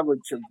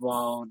sandwich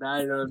involved.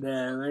 I don't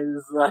know. It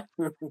was like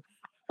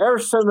there were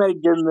so many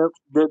good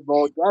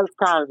boys. That was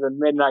kind of the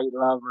Midnight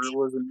Lover. It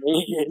wasn't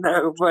me,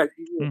 but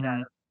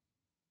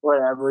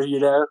whatever,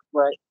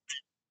 But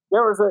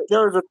there was a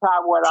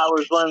time when I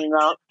was running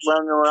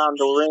around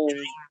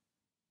the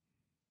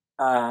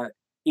ring,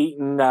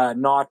 eating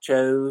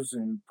nachos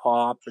and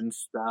pop and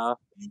stuff.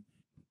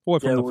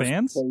 What, from the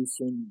fans?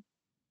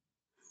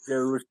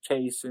 Joe was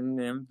chasing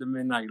them, the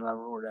Midnight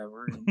Lover or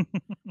whatever. It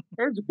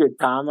was a good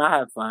time. I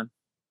had fun.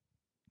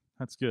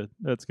 That's good.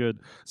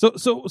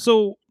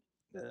 So,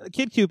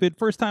 Kid Cupid,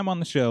 first time on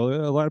the show.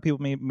 A lot of people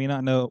may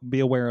not be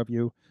aware of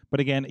you, but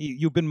again,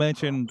 you've been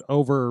mentioned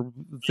over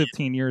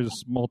 15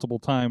 years multiple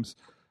times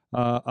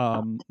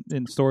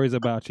in stories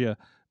about you.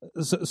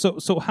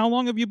 So how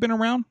long have you been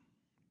around?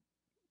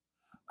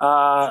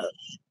 I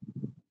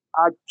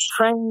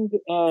trained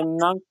in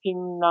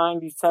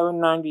 1997,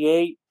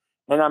 98.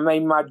 And I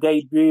made my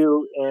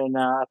debut in,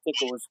 I think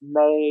it was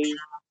May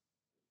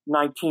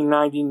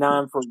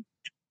 1999 for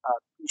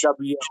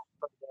PWL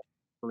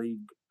League.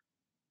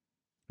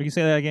 Can you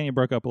say that again? You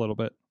broke up a little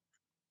bit.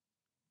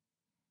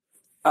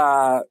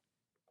 I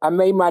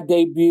made my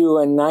debut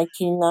in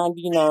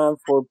 1999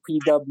 for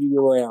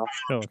PWL.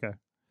 Oh, okay.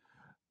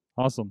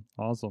 Awesome.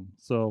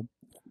 So,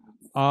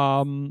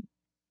 and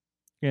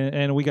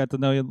we got to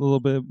know you a little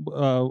bit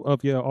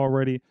of you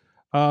already.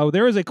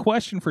 There is a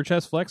question for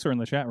Chess Flexor in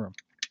the chat room.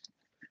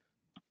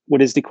 What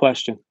is the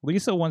question?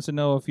 Lisa wants to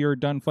know if you're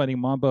done fighting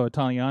Mambo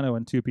Italiano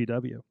in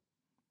 2PW.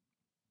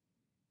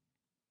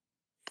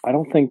 I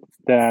don't think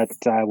that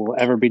I will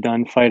ever be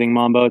done fighting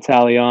Mambo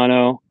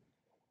Italiano,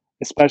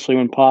 especially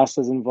when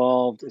Pasta's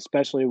involved,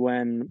 especially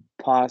when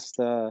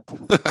Pasta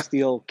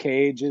Steel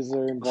Cages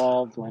are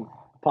involved, when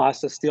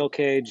Pasta Steel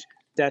Cage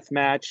death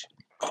match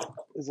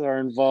are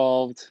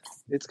involved.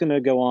 It's going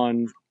to go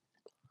on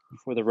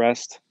for the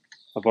rest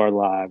of our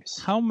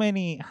lives. How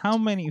many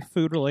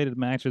food related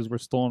matches were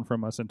stolen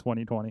from us in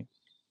 2020?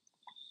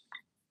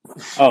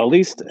 Oh, at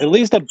least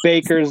a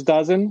baker's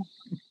dozen.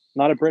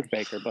 Not a brick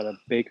baker, but a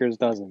baker's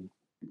dozen.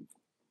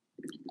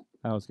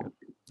 That was good.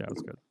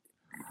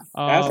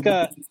 Ask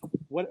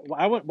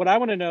what I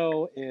want to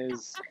know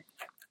is,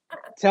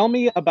 tell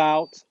me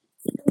about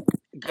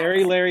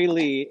Gary Larry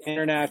Lee,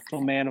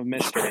 International Man of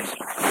Mystery.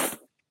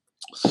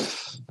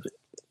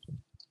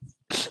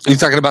 Are you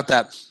talking about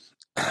that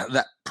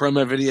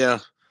promo video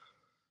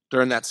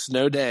during that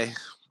snow day?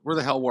 Where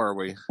the hell were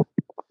we?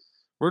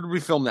 Where did we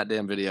film that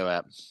damn video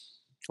at?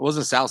 It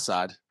wasn't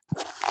Southside.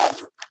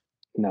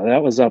 No,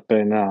 that was up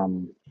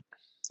in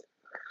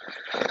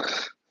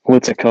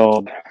what's it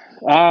called?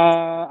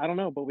 I don't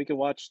know, but we could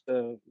watch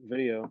the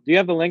video. Do you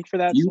have the link for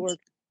that, Sorg?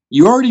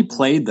 You already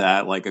played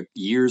that like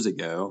years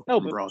ago. No,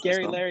 but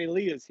Gary Larry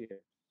Lee is here.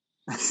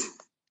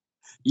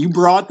 You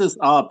brought this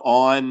up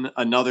on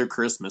another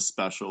Christmas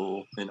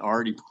special and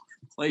already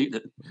played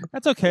it.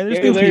 That's okay. There's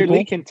Gary new Larry people.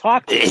 Lee can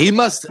talk. He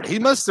must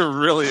have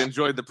really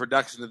enjoyed the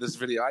production of this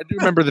video. I do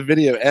remember the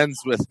video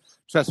ends with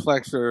Chest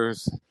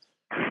Flexor's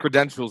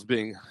credentials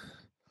being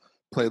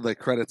played like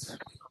credits.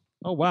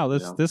 Oh wow,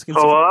 this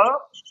Hello?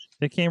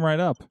 It came right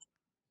up.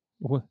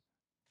 What?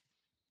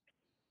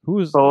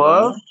 Who's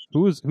on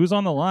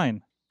the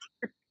line?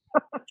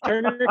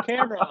 Turn your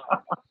camera on.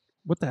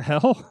 What the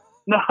hell?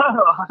 No,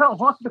 I don't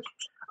want to.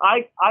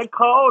 I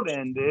called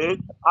in,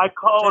 dude. I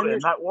called in.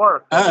 That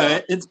worked.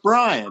 It's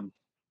Brian.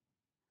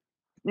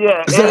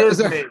 Yeah, Is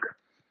me.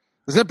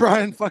 Is that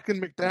Brian fucking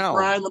McDowell?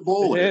 Brian the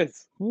Bowler. It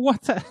is.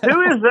 What the hell?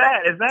 Who is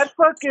that? Is that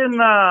fucking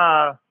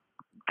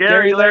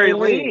Gary Larry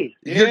Lee?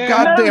 You're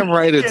goddamn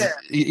right.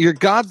 You're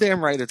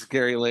goddamn right. It's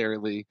Gary Larry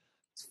Lee.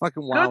 It's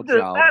fucking wild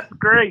job. That's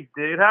great,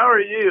 dude. How are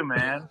you,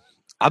 man?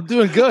 I'm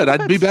doing good.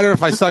 I'd be better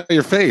if I saw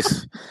your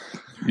face.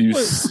 You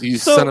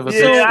son of a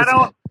bitch.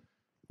 Yeah,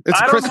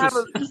 It's Christmas.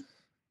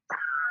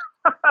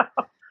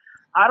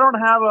 I don't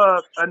have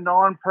a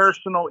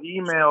non-personal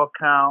email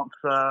account,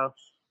 so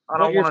I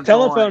don't want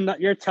to.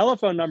 Your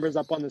telephone number's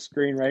up on the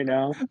screen right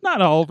now.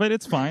 Not all of it.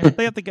 It's fine.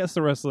 They have to guess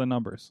the rest of the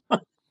numbers.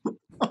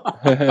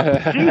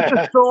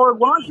 Jesus, Sword,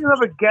 why don't you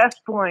have a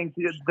guest link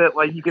that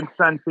like you can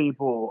send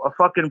people? A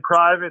fucking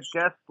private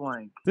guest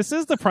link. This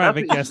is the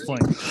private guest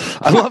link.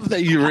 I love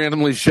that you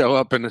randomly show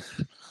up in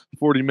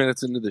 40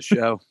 minutes into the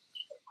show.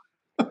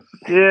 Yeah,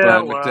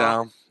 Brian well,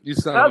 McDowell. You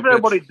son how's of a bitch.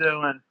 everybody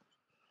doing?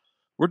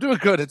 We're doing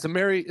good. It's a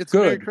Merry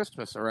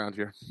Christmas around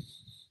here.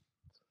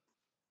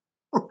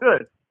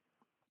 Good.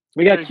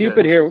 We got Very Cupid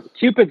good. here.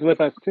 Cupid's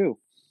with us too.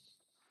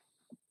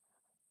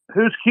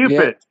 Who's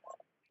Cupid?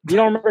 You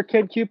don't remember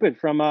Kid Cupid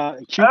from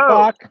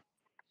Tupac?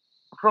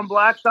 From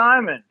Black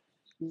Diamond.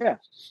 Yeah.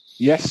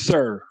 Yes,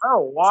 sir.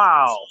 Oh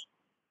wow!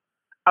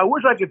 I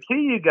wish I could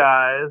see you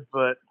guys,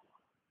 but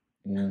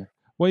Yeah.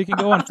 Well, you can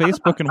go on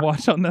Facebook and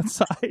watch on that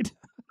side.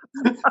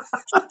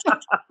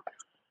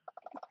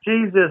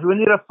 Jesus, we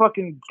need a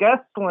fucking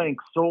guest link,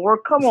 Sword.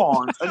 Come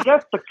on, a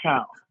guest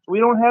account. We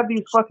don't have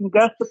these fucking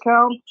guest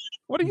accounts.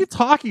 What are you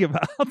talking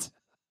about?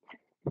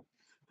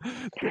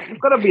 There's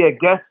got to be a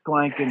guest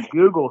link in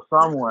Google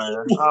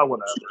somewhere. Oh,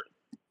 whatever.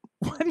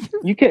 What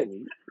do You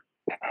can.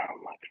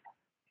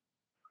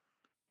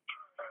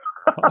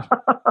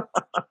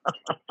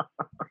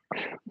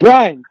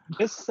 Brian,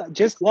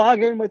 just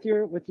log in with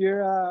your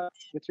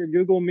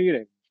Google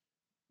meeting.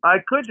 I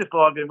could just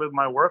log in with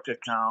my work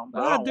account,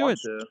 but I don't do want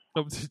it. to.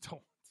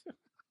 Don't.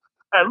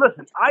 Hey,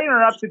 listen, I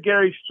interrupted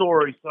Gary's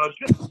story, so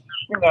just,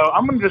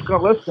 I'm just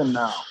going to listen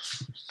now.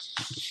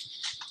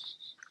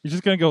 You're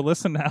just gonna go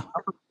listen now.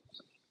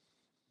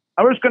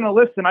 I'm just going to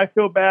listen. I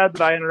feel bad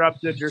that I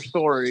interrupted your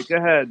story. Go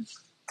ahead.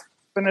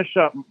 Finish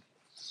up,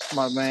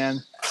 my man.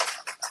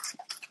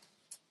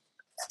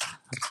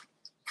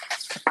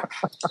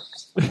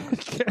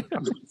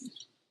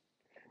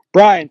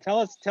 Brian, tell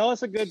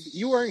us a good.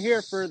 You weren't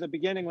here for the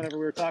beginning whenever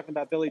we were talking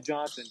about Billy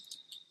Johnson.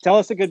 Tell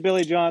us a good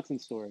Billy Johnson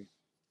story.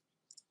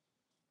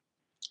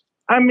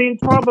 I mean,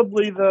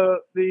 probably well,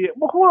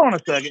 hold on a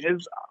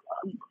second.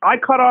 I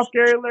cut off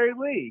Gary Larry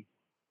Lee.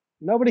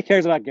 Nobody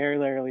cares about Gary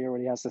Larry Lee or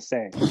what he has to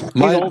say.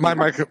 My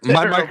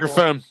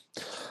microphone.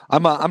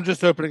 I'm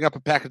just opening up a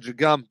package of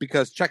gum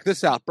because check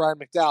this out, Brian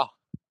McDowell.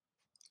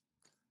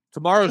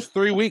 Tomorrow's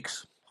 3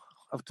 weeks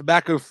of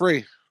tobacco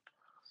free,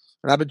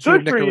 and I've been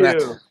chewing Good for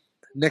you.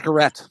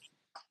 Nicorette.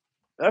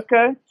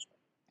 Okay,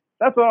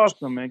 that's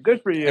awesome, man.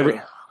 Good for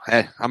you.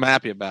 Hey, I'm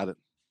happy about it.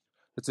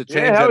 It's a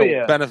change hell that'll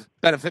yeah.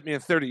 benefit me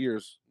in 30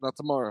 years, not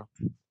tomorrow.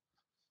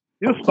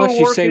 Plus,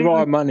 you save all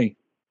our money.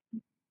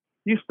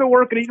 You still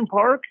work at Eden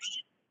Park?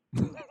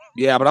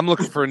 Yeah, but I'm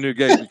looking for a new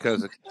gig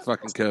because of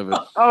fucking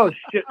COVID. Oh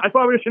shit! I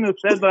probably shouldn't have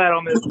said that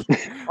on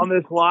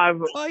this live.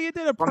 Well, you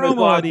did a on this promo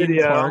live at Eden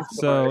video. Park,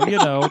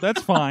 so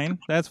that's fine.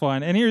 That's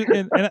fine. And here,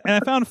 and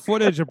I found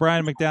footage of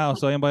Brian McDowell,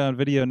 so anybody on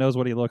video knows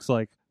what he looks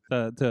like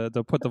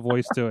to put the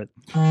voice to it.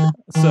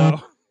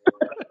 So,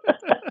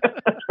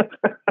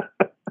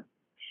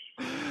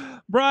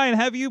 Brian,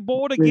 have you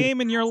bought a game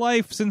in your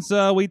life since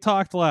we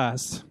talked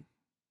last?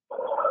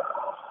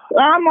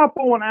 I'm not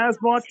pulling as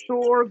much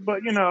Sorg,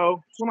 but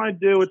when I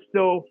do, it's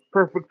still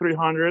perfect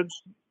 300s,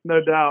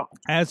 no doubt.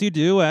 As you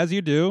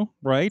do,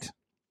 right?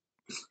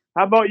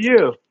 How about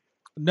you?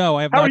 No,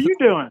 I have How not. are you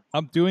doing?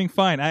 I'm doing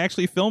fine. I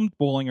actually filmed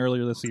bowling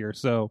earlier this year,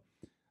 so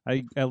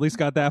I at least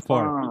got that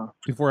far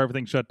before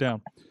everything shut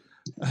down.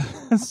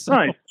 So,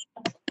 Nice.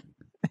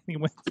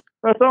 Anyway,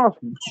 That's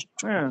awesome.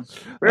 Yeah,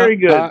 very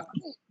good.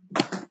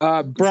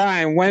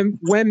 Brian,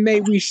 when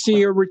may we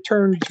see a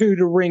return to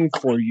the ring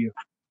for you?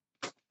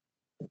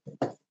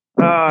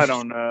 I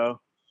don't know.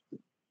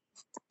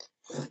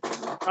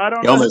 I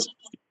don't You know. almost,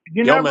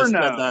 You you never almost said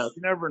know. that.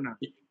 You never know.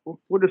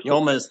 We'll just you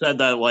almost said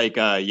that like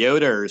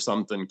Yoda or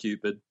something,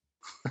 Cupid.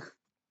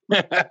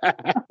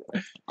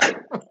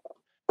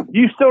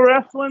 You still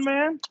wrestling,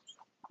 man?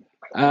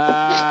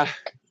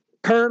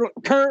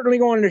 Currently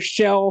on the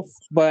shelf,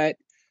 but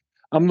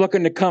I'm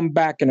looking to come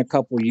back in a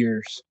couple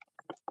years.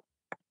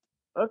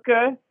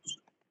 Okay.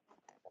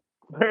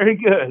 Very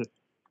good.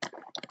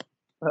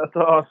 That's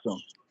awesome.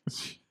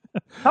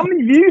 How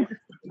many views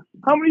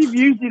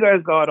you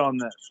guys got on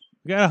this?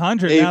 we got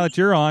 100 now that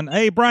you're on.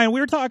 Hey, Brian, we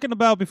were talking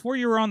about before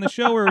you were on the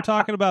show. We were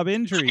talking about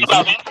injuries.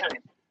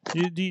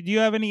 Do you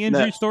have any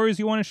injury stories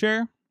you want to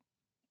share?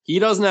 He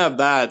doesn't have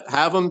that.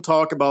 Have him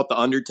talk about the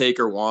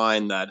Undertaker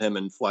wine that him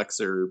and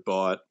Flexer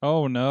bought.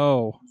 Oh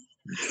no.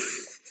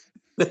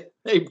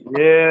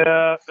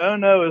 Yeah. Oh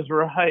no is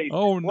right.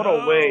 Oh what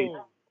no. a waste.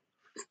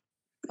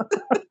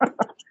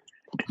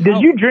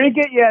 Did you drink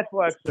it yet,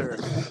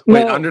 Flexer?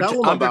 Wait, tell him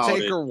about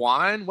Undertaker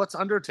wine? What's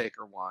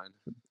Undertaker wine?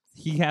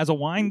 He has a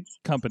wine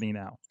company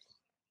now.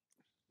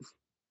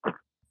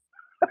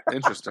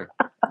 Interesting.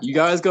 You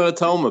guys gotta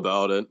tell him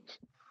about it.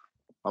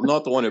 I'm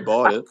not the one who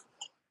bought it.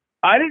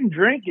 I didn't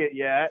drink it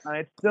yet.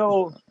 It's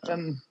still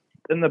in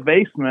the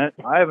basement.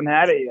 I haven't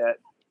had it yet.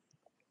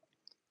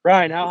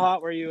 Ryan, how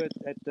hot were you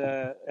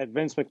at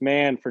Vince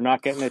McMahon for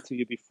not getting it to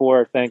you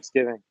before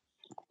Thanksgiving?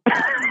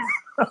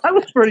 I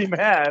was pretty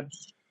mad.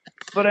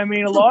 But I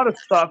mean, a lot of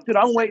stuff, dude.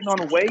 I'm waiting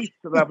on waste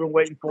that I've been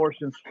waiting for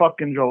since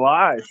fucking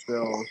July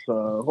still.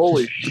 So,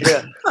 holy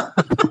shit. I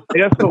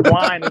guess the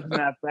wine isn't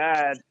that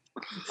bad.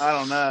 I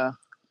don't know.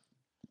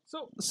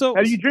 So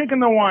are you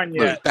drinking the wine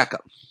yet? Wait, back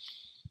up.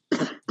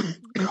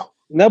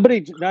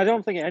 I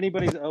don't think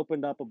anybody's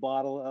opened up a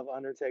bottle of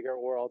Undertaker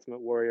or Ultimate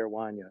Warrior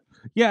wine yet.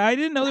 Yeah, I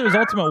didn't know there was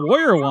Ultimate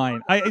Warrior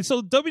wine.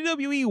 So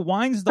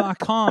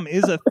WWEwines.com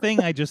is a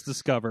thing I just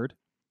discovered.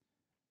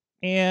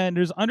 And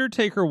there's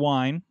Undertaker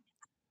wine.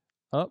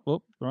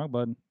 Oh, wrong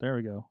button. There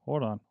we go.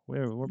 Hold on.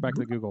 We're back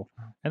to Google.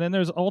 And then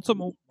there's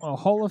Ultimate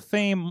Hall of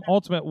Fame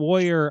Ultimate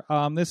Warrior.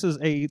 This is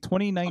a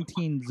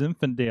 2019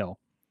 Zinfandel.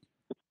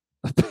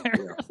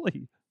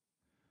 Apparently.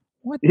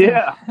 What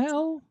the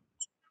hell?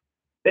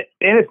 And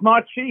it's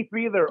not cheap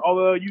either,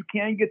 although you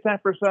can get 10%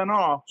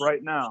 off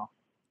right now.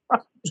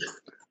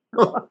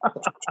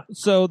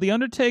 So the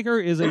Undertaker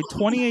is a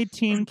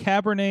 2018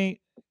 Cabernet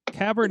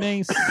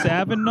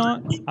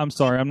Sauvignon. I'm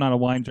sorry, I'm not a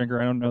wine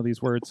drinker. I don't know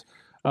these words.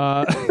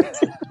 From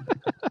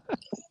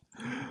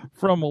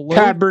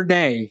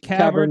Cabernet.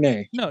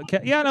 Cabernet. No,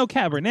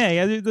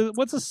 Cabernet.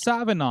 What's a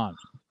Sauvignon?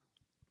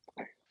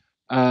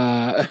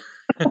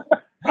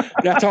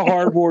 That's a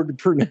hard word to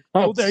pronounce.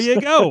 Oh, there you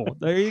go.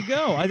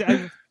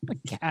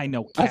 I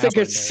know. Cabernet. I think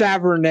it's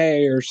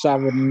Savernet or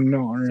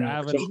Sauvignon.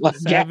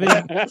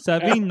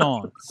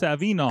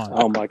 Sauvignon.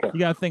 Oh my god! You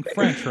gotta think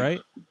French, right?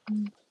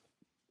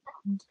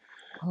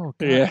 Oh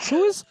god. Yeah.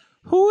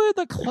 Who are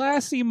the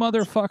classy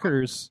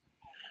motherfuckers,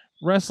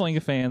 wrestling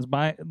fans,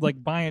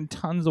 buying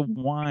tons of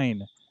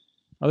wine,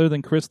 other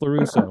than Chris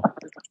LaRusso?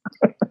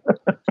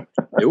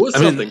 It was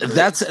something.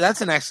 That's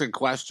an excellent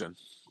question.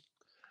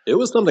 It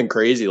was something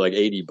crazy, like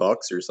 $80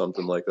 or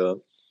something like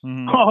that.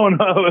 Mm-hmm. Oh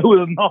no, it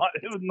was not.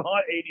 It was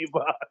not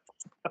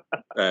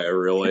 $80.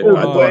 Really?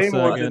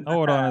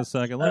 Hold on a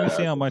second. Let me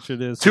see how much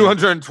it is.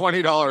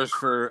 $220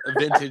 for a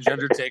vintage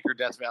Undertaker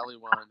Death Valley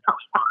wine.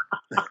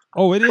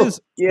 Oh, it is.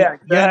 Yeah,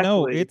 exactly. Yeah,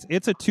 no,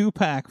 it's a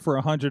 2-pack for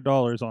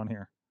 $100 on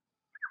here.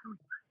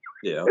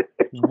 Yeah.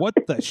 What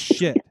the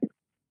shit?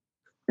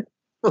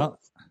 How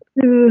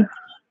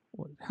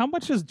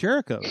much is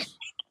Jericho's?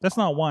 That's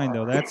not wine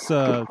though. That's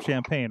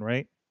champagne,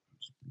 right?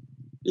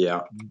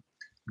 Yeah.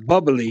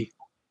 Bubbly.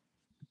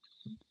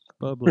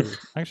 I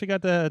actually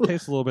got to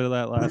taste a little bit of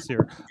that last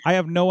year. I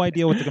have no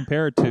idea what to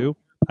compare it to.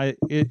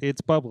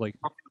 It's bubbly.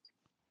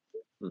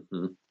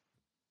 Mm-hmm.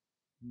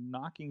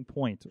 Knocking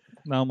point.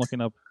 Now I'm looking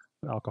up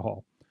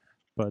alcohol.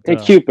 But hey,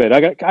 Cupid,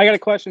 I got a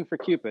question for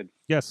Cupid.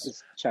 Yes.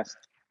 His chest.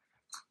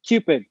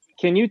 Cupid,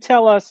 can you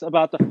tell us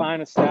about the fine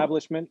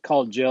establishment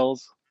called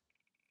Jill's?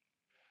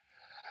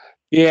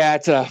 Yeah,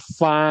 it's a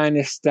fine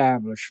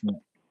establishment.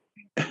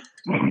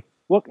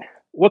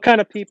 What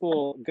kind of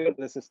people go to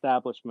this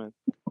establishment?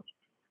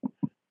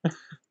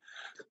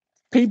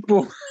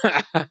 People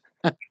that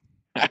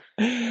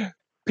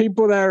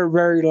are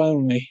very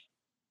lonely.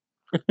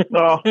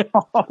 Oh.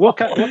 What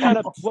kind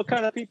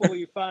of people will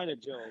you find at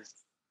Jill's?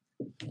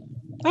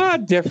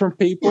 Different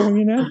people,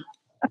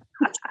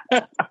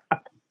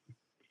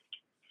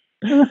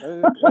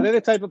 Are they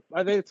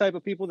the type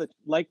of people that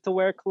like to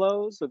wear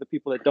clothes, or the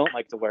people that don't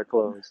like to wear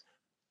clothes?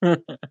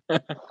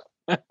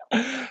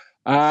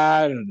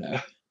 I don't know.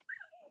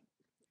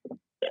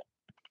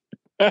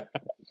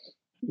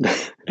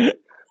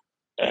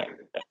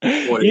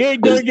 You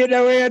ain't gonna get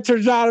no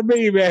answers out of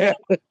me, man.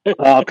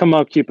 Oh, come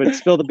on, Cupid.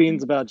 Spill the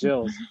beans about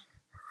Jill's.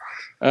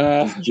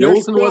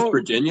 Jill's in West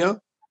Virginia?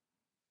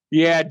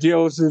 Yeah,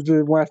 Jill's is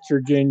in West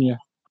Virginia.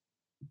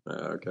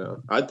 Okay.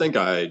 I think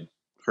I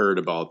heard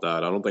about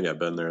that. I don't think I've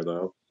been there,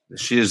 though.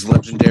 Is she as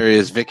legendary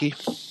as Vicky?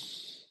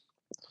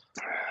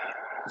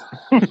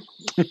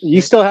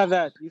 You still have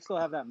that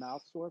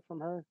mouth sore from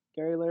her,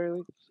 Gary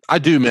Larry? I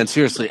do, man.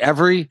 Seriously,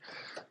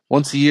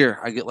 once a year,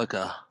 I get like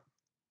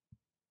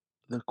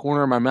the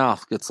corner of my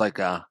mouth gets like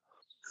a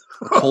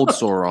cold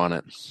sore on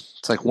it.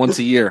 It's like once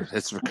a year.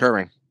 It's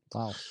recurring.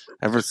 Wow.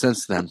 Ever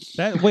since then.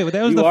 That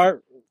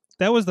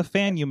was the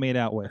fan you made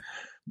out with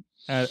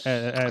at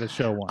a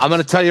show once. I'm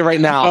going to tell you right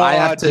now. Oh,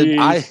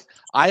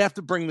 I have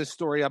to bring this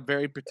story up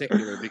very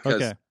particular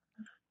because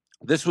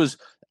this was.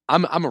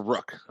 I'm a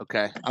rook.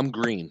 Okay, I'm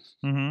green.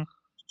 Mm-hmm.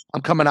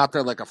 I'm coming out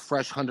there like a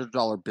fresh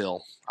 $100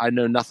 bill. I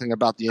know nothing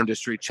about the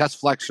industry. Chest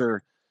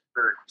Flexor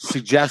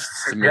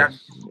suggests to me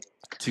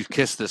to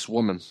kiss this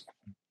woman.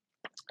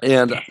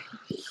 And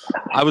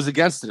I was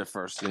against it at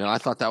first. I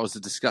thought that was a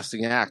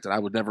disgusting act, and I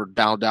would never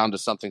bow down to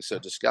something so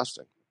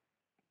disgusting.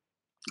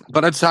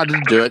 But I decided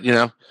to do it,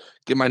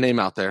 get my name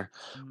out there.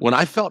 When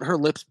I felt her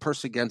lips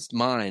purse against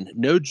mine,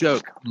 no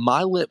joke,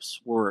 my lips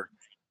were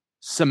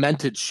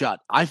cemented shut.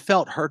 I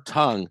felt her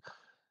tongue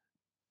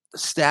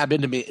stab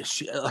into me.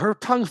 Her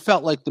tongue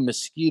felt like the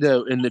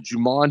mosquito in the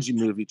Jumanji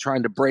movie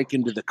trying to break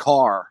into the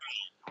car.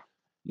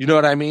 You know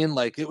what I mean?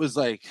 It was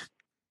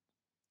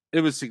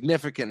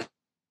significant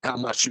how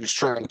much she was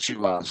trying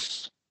to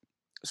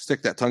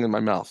stick that tongue in my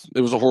mouth.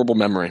 It was a horrible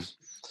memory,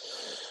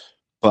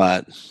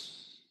 but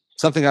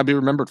something I'd be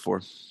remembered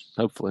for,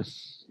 hopefully.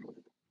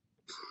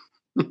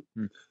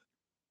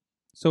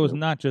 So it's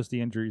not just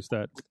the injuries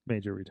that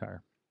made you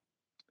retire.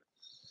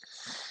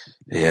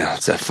 Yeah,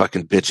 it's that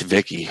fucking bitch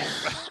Vicky.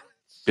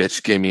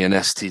 Bitch gave me an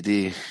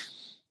STD.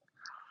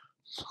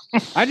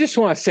 I just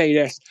want to say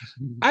this.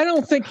 I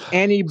don't think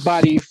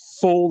anybody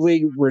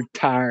fully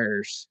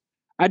retires.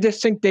 I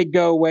just think they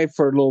go away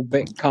for a little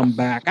bit and come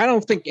back. I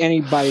don't think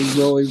anybody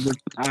really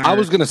retires. I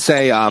was going to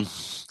say,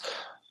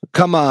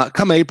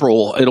 come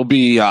April, it'll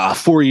be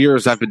 4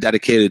 years I've been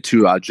dedicated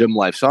to gym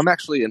life. So I'm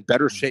actually in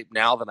better shape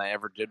now than I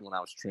ever did when I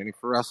was training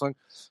for wrestling.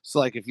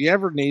 So if you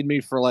ever need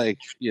me for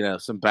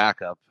some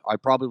backup, I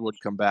probably would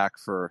come back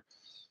for,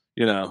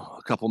 a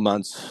couple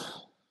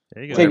months.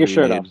 There you go. Take your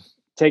shirt off.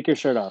 Take your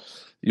shirt off.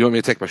 You want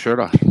me to take my shirt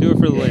off? Do it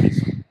for the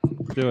ladies.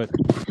 Do it.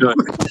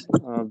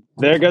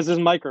 There goes his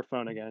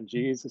microphone again.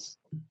 Jesus.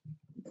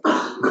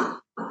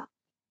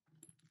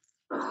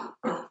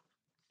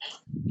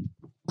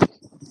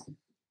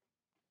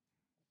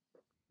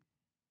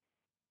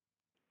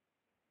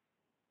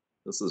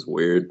 This is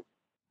weird.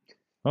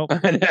 Oh.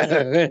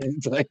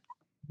 It's like,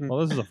 Well,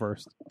 this is a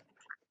first.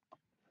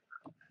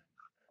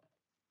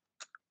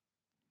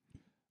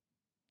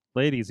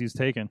 Ladies, he's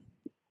taken.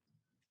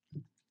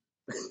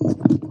 Go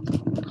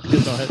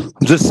ahead. I'm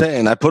just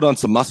saying, I put on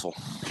some muscle.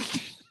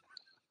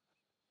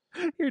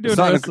 You're doing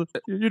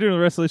the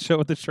rest of the show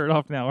with the shirt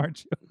off now,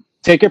 aren't you?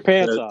 Take your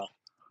pants off.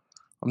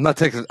 I'm not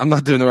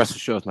doing the rest of the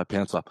show with my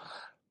pants off.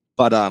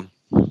 But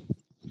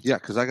yeah,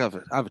 because I have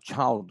a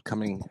child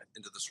coming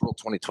into this world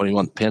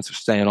 2021. The pants are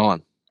staying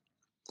on.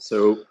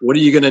 So what are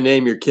you going to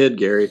name your kid,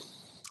 Gary?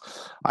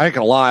 I ain't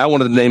gonna lie, I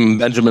wanted to name him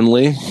Benjamin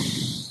Lee.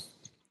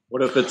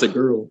 What if it's a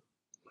girl?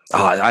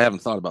 Oh, I haven't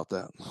thought about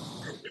that.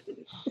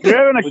 You're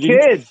having a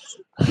kid.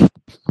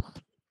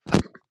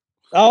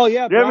 Oh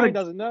yeah, Brian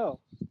doesn't know.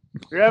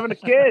 You're having a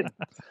kid.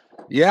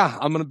 Yeah,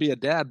 I'm gonna be a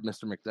dad,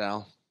 Mr.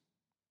 McDowell.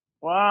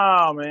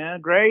 Wow,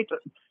 man, great.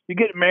 You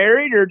get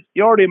married, or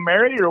you already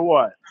married, or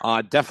what?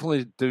 I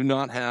definitely do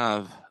not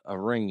have a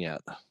ring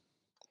yet.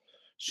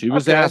 She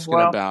was asking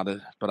about it,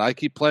 but I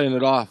keep playing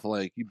it off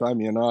like, you buy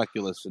me an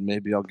Oculus and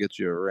maybe I'll get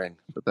you a ring.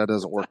 But that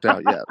hasn't worked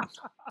out yet.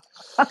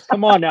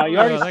 Come on now, you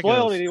already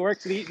spoiled it. He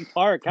works at Eaton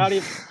Park. How do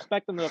you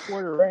expect him to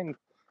afford a ring?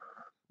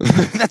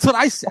 That's what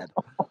I said.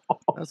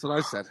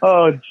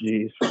 Oh,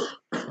 jeez.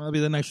 That'll be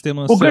the next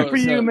stimulus. Well, good for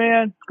you,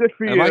 man. Good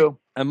for you.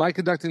 Am I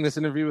conducting this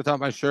interview without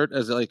my shirt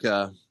as like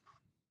an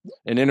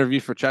interview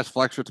for Chest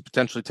Flexor to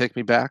potentially take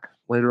me back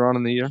later on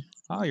in the year?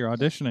 Oh, you're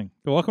auditioning.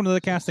 So welcome to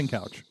the casting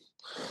couch.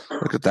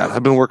 Look at that.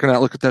 I've been working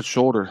out. Look at that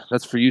shoulder.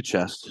 That's for you,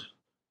 Chest.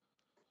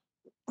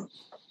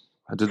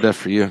 I did that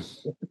for you.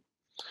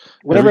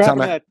 Whatever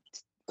happened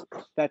to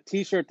that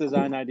T-shirt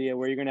design idea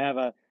where you're going to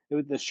have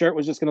the shirt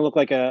was just going to look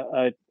like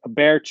a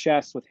bare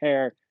chest with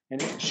hair,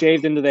 and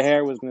shaved into the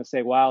hair was going to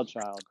say Wild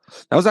Child.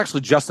 That was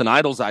actually Justin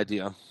Idol's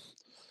idea.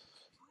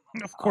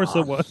 Of course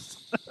it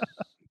was.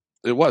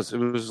 It was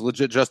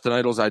legit Justin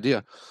Idol's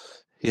idea.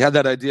 He had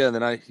that idea, and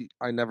then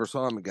I never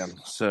saw him again.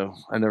 So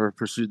I never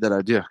pursued that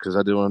idea because I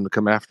didn't want him to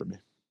come after me.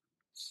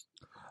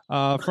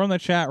 From the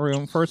chat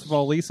room, first of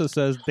all, Lisa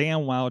says,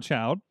 "Damn, Wild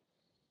Child."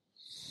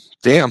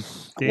 Damn.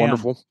 Damn.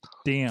 Wonderful.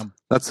 Damn.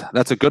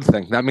 That's a good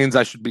thing. That means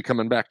I should be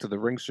coming back to the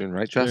ring soon,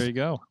 right, Jess? There you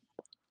go.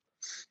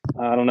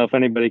 I don't know if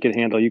anybody could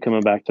handle you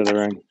coming back to the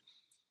ring.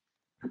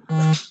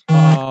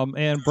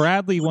 And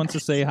Bradley wants to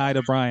say hi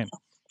to Brian.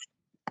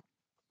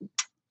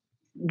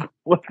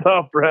 What's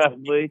up,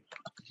 Bradley?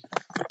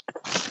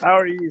 How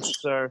are you,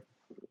 sir?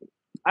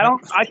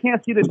 I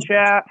can't see the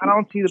chat. I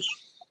don't see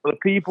the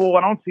people.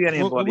 I don't see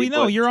anybody. Well, we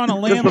know you're on a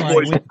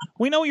landline.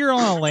 We know you're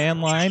on a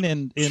landline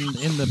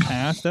in the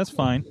past. That's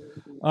fine.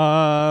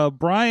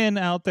 Brian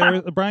out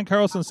there, Brian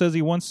Carlson says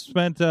he once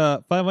spent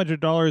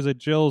 $500 at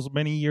Jill's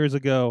many years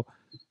ago,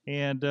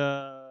 and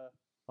a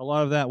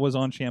lot of that was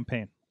on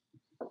champagne.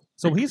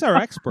 So he's our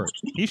expert.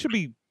 He should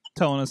be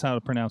telling us how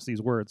to pronounce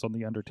these words on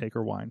the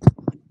Undertaker wine.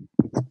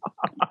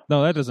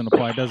 No, that doesn't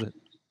apply, does it?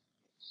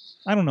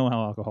 I don't know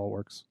how alcohol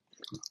works.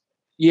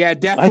 Yeah,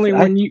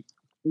 definitely.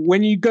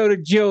 When you go to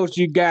Jill's,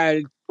 you got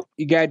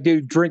to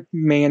do drink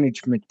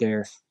management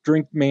there.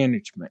 Drink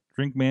management.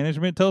 Drink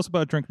management? Tell us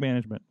about drink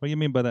management. What do you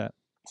mean by that?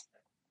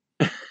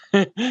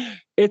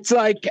 It's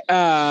like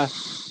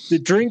the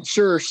drinks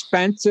are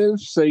expensive,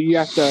 so you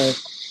have to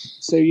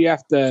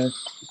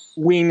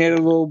wean it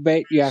a little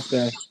bit. You have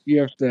to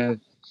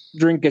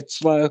drink it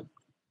slow.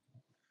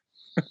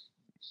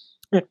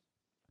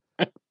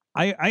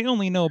 I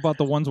only know about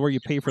the ones where you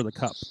pay for the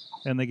cup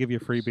and they give you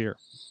free beer.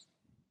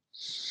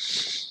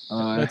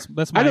 That's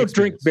my I don't experience.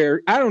 drink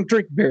beer. I don't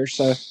drink beer,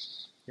 so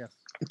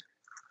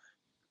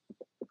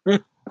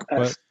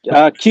But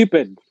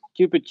Cupid.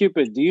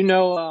 Do you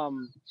know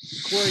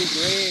Corey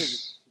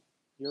Graves,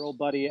 your old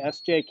buddy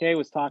SJK,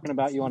 was talking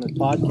about you on his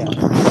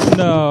podcast?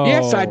 no.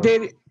 yes, I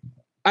did.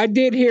 I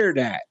did hear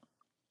that.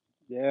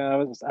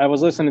 Yeah, I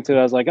was listening to it.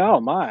 I was like, oh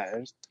my,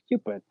 there's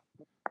Cupid.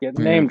 Get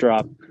name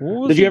drop.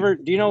 Do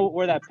you know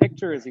where that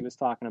picture is he was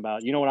talking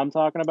about? You know what I'm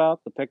talking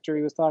about? The picture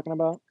he was talking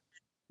about?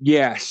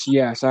 Yes.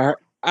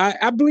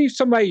 I believe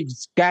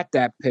somebody's got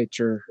that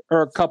picture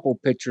or a couple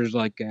pictures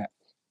like that.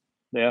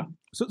 Yeah.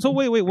 So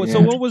wait. Yeah.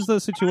 So what was the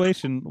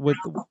situation with?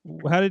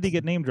 How did he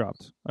get name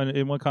dropped?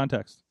 In what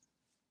context?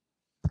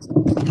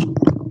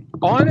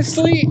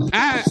 Honestly,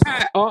 I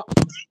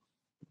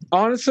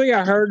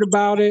heard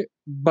about it,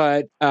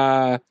 but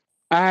I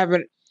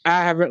haven't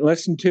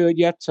listened to it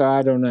yet, so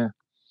I don't know.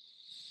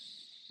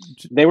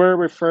 They were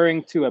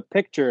referring to a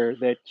picture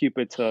that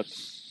Cupid took.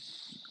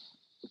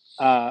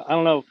 I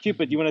don't know,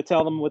 Cupid, do you want to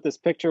tell them what this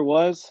picture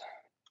was?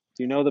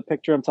 Do you know the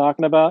picture I'm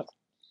talking about?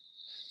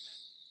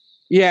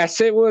 Yes,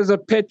 it was a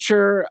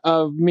picture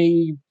of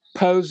me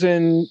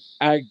posing.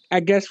 I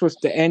guess was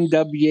the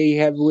NWA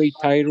heavyweight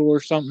title or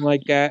something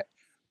like that,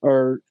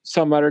 or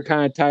some other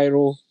kind of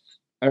title,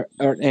 or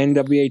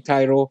NWA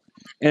title,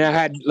 and I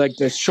had like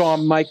the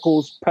Shawn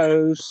Michaels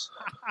pose,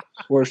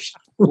 where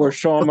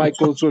Shawn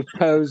Michaels was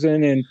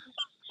posing, and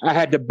I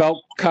had the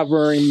belt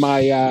covering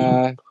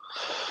my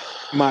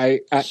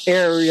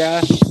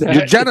area.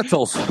 Your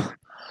genitals.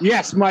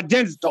 Yes, my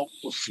genitals.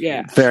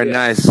 Yeah. Very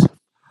nice.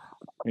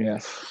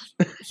 Yes.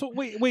 So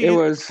wait. It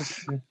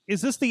was.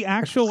 Is this the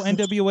actual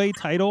NWA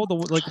title?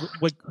 Like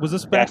was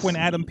this back when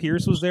Adam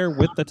Pearce was there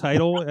with the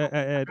title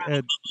at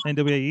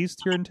NWA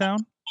East here in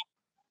town?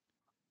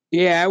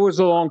 Yeah, it was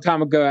a long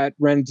time ago at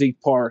Renzi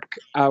Park.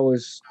 I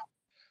was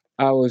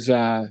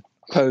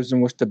posing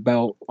with the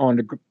belt on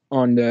the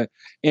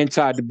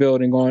inside the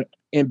building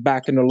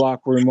back in the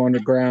locker room on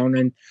the ground,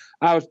 and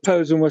I was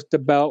posing with the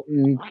belt,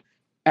 and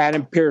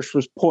Adam Pearce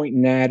was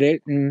pointing at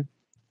it, and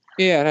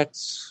yeah,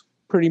 that's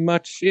pretty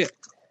much it.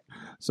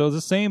 So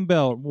the same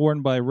belt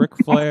worn by Ric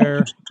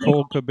Flair,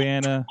 Colt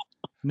Cabana,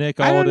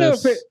 Nick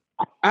Aldis.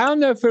 I don't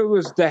know if it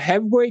was the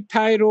heavyweight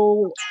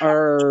title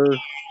or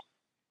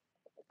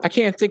I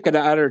can't think of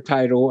the other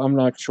title. I'm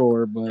not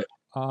sure, but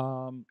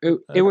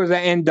it was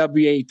an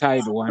NWA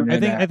title.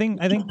 I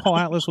think Paul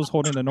Atlas was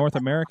holding the North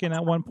American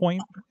at one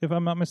point, if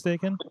I'm not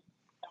mistaken.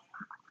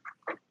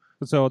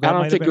 So that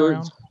might have been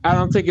around. I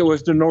don't think it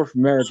was the North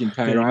American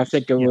title. I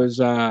think it was.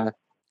 I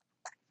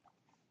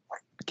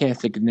can't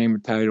think of the name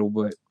of the title,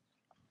 but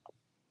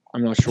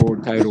I'm not sure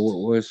what title it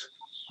was.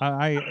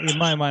 In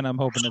my mind, I'm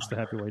hoping it's the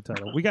heavyweight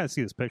title. We got to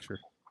see this picture.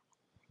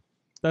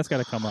 That's got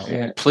to come up.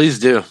 Yeah. Please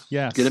do.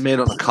 Yes. Get it made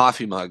on a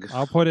coffee mug.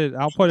 I'll put it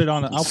on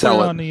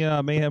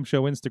the Mayhem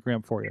Show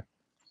Instagram for you.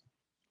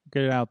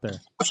 Get it out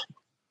there.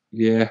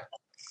 Yeah,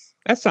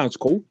 that sounds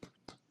cool.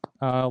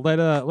 Let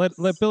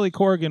Billy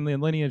Corgan the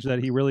lineage that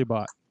he really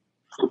bought.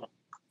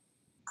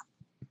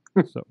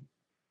 So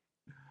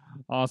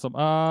awesome.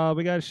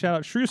 We got a shout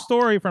out. True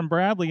story from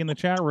Bradley in the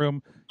chat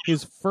room.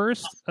 His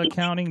first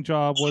accounting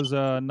job was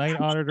a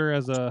night auditor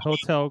as the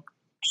hotel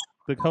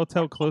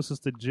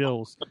closest to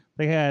Jill's.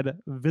 They had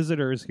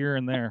visitors here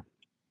and there.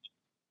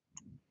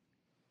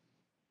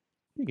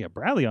 You get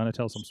Bradley on to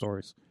tell some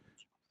stories.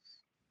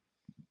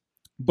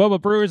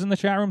 Bubba Brewers in the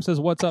chat room says,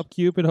 "What's up,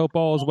 Cupid? Hope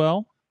all is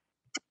well."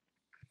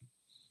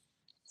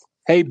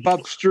 Hey,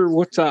 Bubster,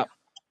 what's up?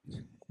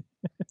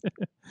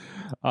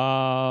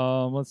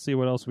 Let's see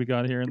what else we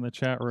got here in the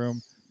chat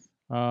room.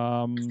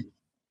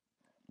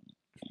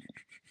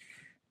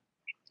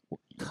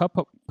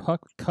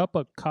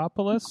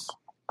 Cupacopolis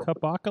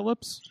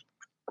Cupocalypse?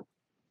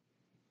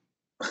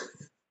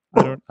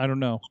 I don't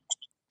know.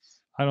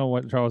 I don't know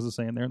what Charles is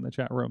saying there in the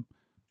chat room.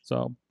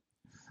 So,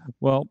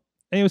 well,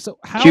 anyway, so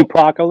how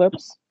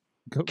Cupocalypse?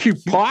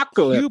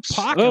 Cupocalypse.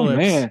 Oh,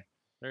 man.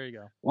 There you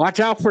go. Watch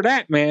out for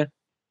that, man.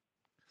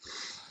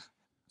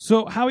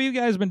 So, how have you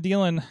guys been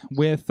dealing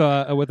with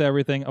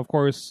everything? Of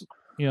course,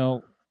 you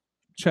know,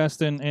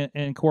 Cheston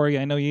and Corey.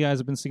 I know you guys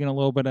have been seeing a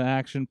little bit of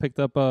action. Picked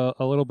up a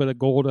little bit of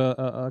gold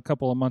a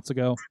couple of months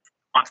ago.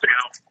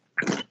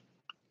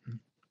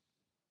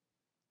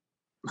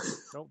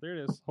 Oh, there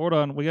it is. Hold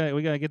on, we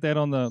gotta get that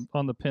on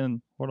the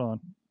pin. Hold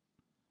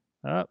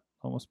on.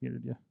 Almost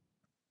muted you.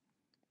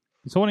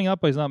 He's holding up,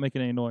 but he's not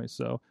making any noise.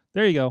 So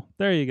there you go.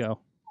 There you go.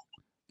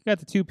 You got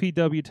the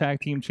 2PW Tag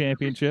Team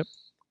Championship.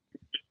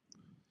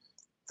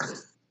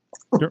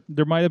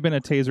 There might have been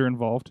a taser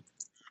involved.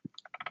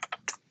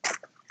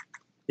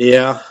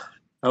 Yeah,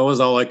 that was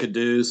all I could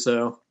do.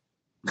 So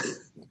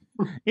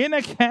in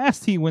a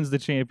cast, he wins the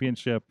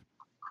championship.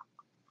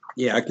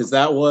 Yeah, because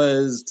that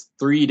was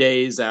 3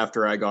 days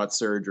after I got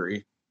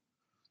surgery.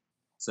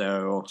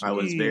 So I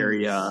was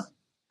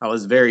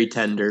very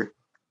tender.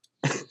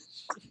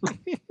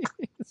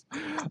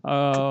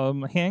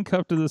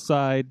 Handcuffed to the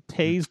side,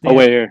 tased. Oh,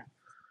 wait here.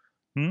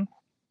 Hmm?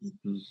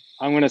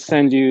 I'm going to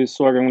send you,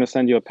 Sorg, I'm going to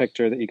send you a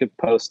picture that you could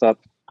post up.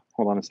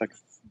 Hold on a second.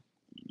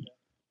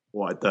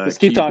 What? Just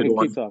keep talking,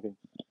 keep talking.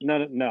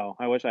 No,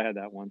 I wish I had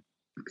that one.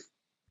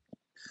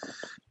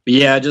 But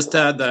yeah, I just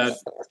had that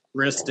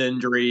wrist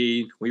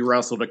injury. We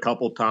wrestled a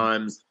couple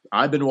times.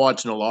 I've been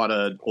watching a lot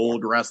of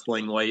old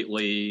wrestling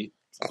lately.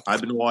 I've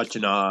been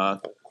watching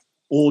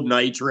old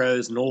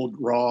Nitros and old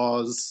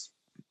Raws.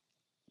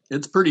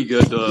 It's pretty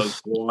good to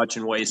watch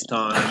and waste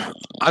time.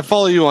 I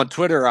follow you on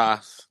Twitter. I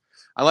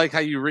like how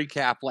you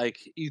recap like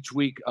each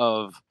week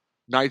of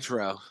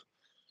Nitro.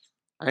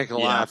 I ain't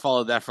gonna lie, I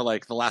followed that for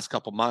like the last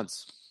couple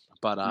months.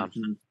 But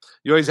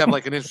you always have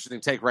like an interesting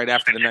take right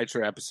after the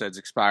Nitro episodes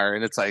expire,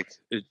 and it's like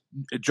it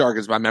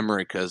jargons my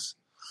memory because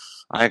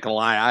I ain't gonna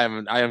lie,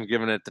 I haven't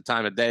given it the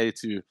time of day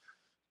to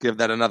give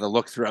that another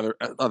look through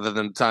other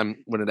than the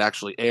time when it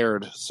actually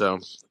aired. So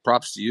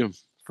props to you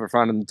for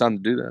finding the time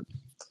to do that.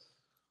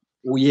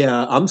 Well,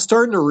 yeah, I'm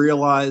starting to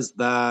realize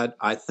that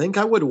I think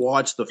I would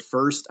watch the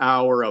first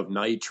hour of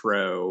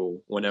Nitro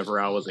whenever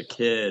I was a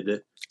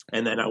kid,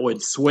 and then I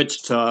would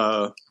switch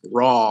to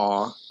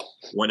Raw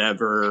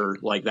whenever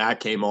like that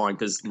came on,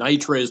 because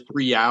Nitro is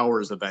 3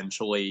 hours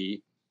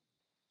eventually.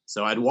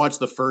 So I'd watch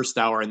the first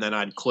hour, and then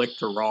I'd click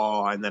to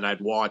Raw, and then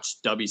I'd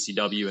watch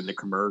WCW and the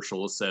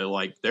commercials. So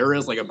like there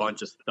is like a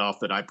bunch of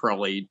stuff that I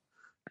probably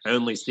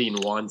only seen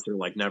once or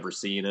like never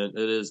seen it.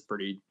 It is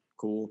pretty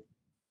cool.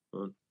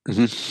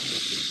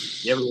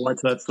 Mm-hmm. You ever watch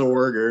that,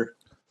 Sorg? Or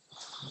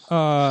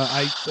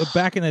I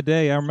back in the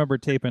day, I remember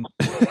taping.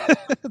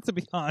 To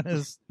be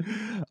honest, you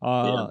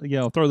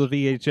know, throw the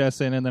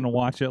VHS in and then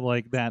watch it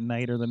like that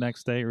night or the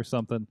next day or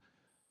something.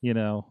 You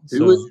know,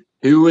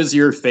 who was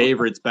your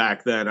favorites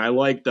back then? I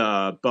liked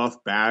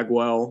Buff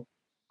Bagwell.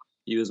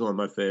 He was one of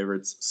my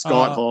favorites.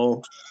 Scott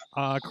Hall,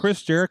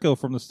 Chris Jericho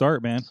from the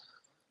start, man.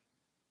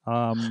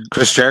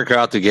 Chris Jericho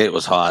out the gate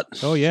was hot.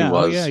 Oh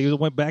yeah, he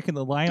went back in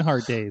the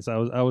Lionheart days. I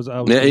was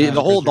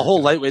the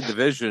whole lightweight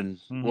division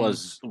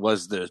was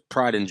the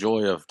pride and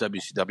joy of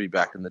WCW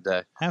back in the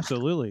day.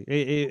 Absolutely,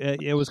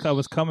 I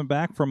was coming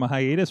back from a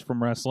hiatus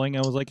from wrestling.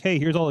 I was like, hey,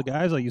 here's all the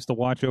guys I used to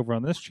watch over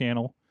on this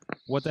channel.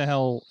 What the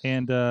hell?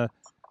 And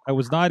I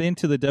was not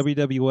into the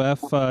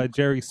WWF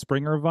Jerry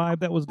Springer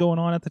vibe that was going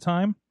on at the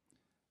time.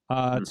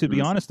 To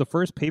be honest, the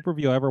first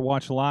pay-per-view I ever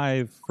watched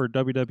live for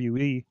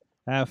WWE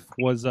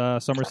was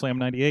SummerSlam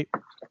 '98.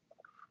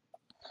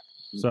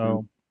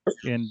 So,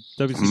 in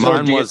WCW,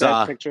 mine was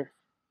that picture.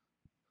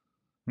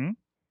 Did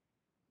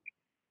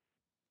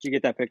you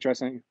get that picture I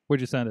sent you? Where'd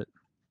you send it?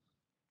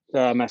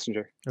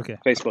 Messenger. Okay,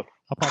 Facebook.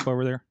 I'll pop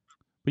over there.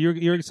 But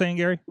you're saying,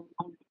 Gary?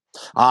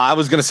 I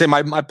was going to say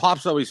my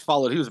pops always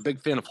followed. He was a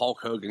big fan of Hulk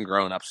Hogan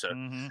growing up, so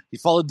he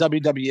followed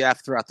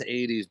WWF throughout the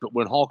 '80s. But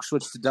when Hulk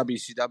switched to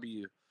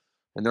WCW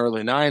in the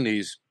early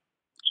 '90s,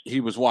 he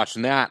was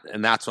watching that,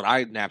 and that's what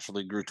I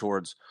naturally grew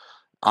towards.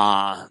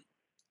 I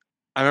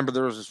remember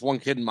there was this one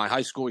kid in my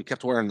high school. He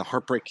kept wearing the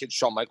Heartbreak Kid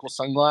Shawn Michaels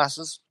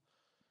sunglasses,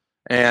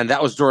 and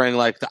that was during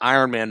like the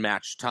Iron Man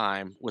match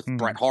time with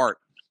Bret Hart.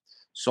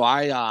 So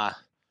I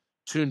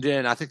tuned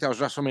in. I think that was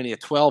WrestleMania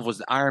 12 was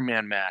the Iron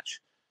Man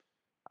match.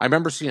 I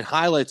remember seeing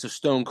highlights of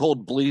Stone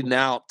Cold bleeding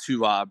out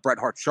to Bret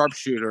Hart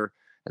Sharpshooter,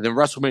 and then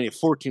WrestleMania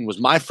 14 was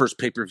my first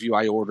pay-per-view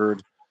I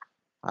ordered.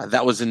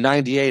 That was in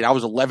 '98. I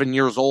was 11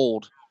 years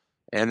old.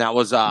 And that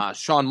was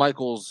Shawn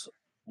Michaels'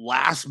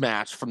 last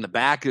match from the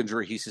back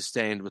injury he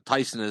sustained with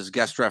Tyson as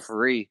guest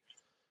referee.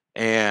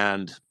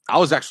 And I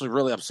was actually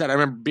really upset. I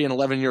remember being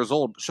 11 years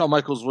old. Shawn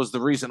Michaels was the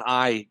reason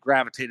I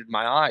gravitated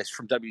my eyes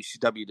from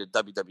WCW to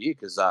WWE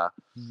because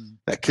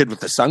that kid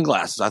with the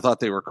sunglasses, I thought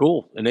they were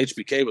cool. And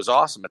HBK was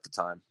awesome at the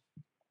time.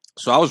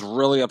 So I was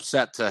really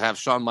upset to have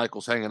Shawn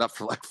Michaels hanging up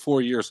for like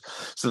 4 years.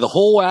 So the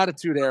whole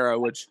Attitude Era,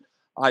 which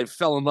I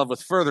fell in love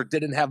with further,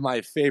 didn't have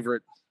my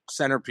favorite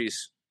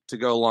centerpiece to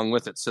go along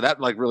with it. So that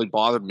like really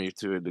bothered me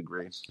to a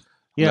degree.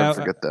 Yeah,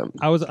 Never forget that.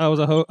 I was a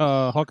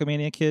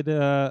Hulkamania kid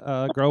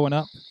growing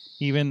up.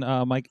 Even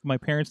my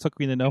parents took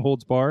me to No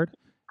Holds Barred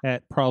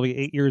at probably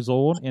 8 years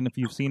old. And if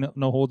you've seen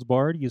No Holds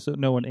Barred, you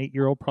know an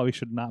 8-year-old probably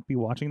should not be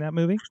watching that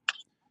movie.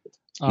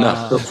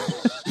 No,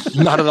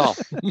 not at all.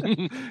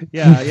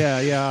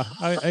 Yeah.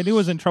 I knew I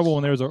was in trouble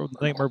when there was a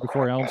Nightmare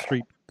Before Elm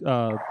Street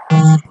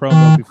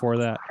promo before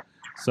that.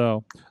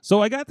 So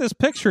I got this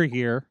picture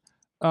here.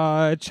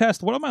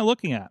 Chest, what am I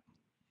looking at?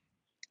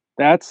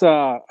 That's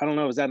I don't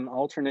know. Is that an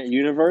alternate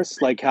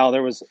universe, like how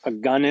there was a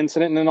gun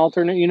incident in an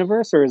alternate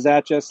universe, or is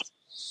that just?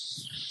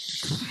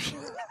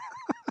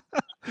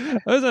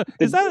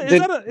 Is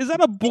that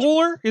a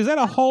bowler? Is that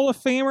a Hall of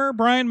Famer,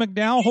 Brian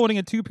McDowell, holding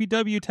a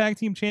 2PW Tag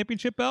Team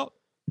Championship belt?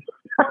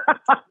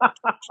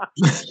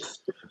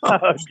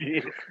 Oh,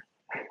 geez.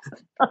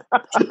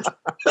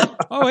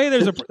 Oh, hey,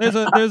 there's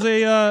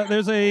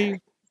a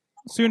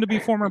soon to be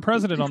former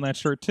president on that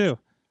shirt too.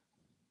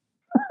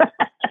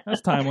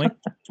 That's timely.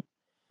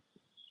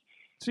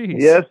 Jeez.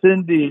 Yes,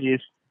 indeed.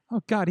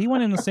 Oh God, he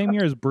went in the same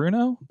year as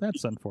Bruno.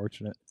 That's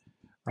unfortunate.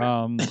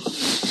 God.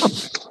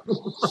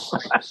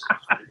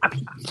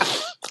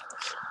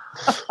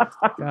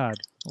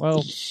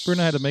 Well,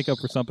 Bruno had to make up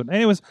for something.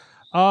 Anyways,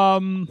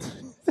 do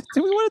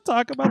we want to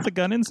talk about the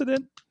gun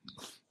incident?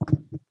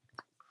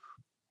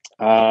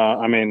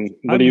 I mean,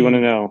 what do you want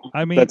to know?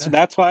 I mean,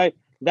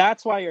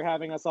 that's why you're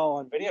having us all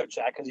on video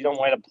chat, because you don't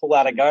want to pull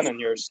out a gun in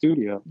your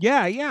studio.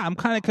 Yeah. I'm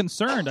kind of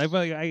concerned. I've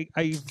only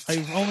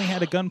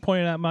had a gun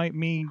pointed at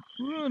me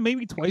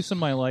maybe twice in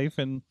my life,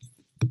 and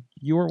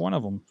you were one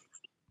of them.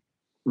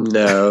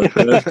 No,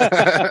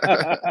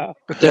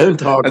 don't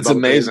talk. That's about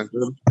amazing.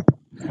 this.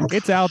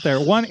 It's out there.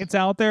 One, it's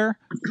out there.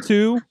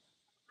 Two,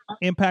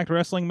 Impact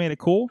Wrestling made it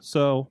cool.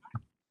 So,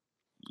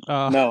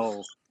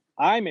 No,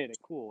 I made it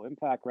cool.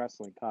 Impact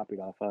Wrestling copied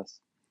off us.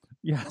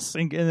 Yes,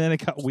 and then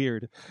it got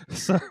weird.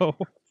 So,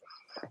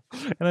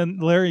 and then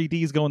Larry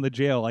D's going to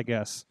jail, I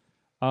guess.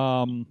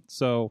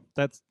 So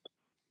that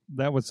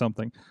was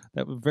something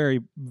that was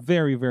very,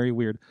 very, very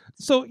weird.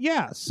 So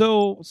yeah,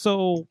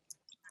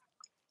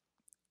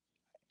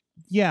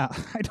 yeah,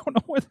 I don't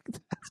know what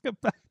to ask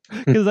about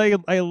because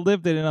I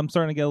lived it and I'm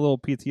starting to get a little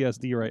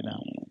PTSD right now.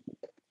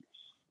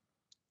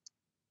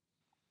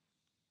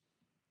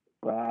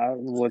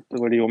 What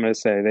do you want me to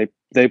say?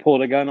 They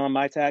pulled a gun on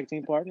my tag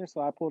team partner,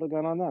 so I pulled a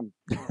gun on them.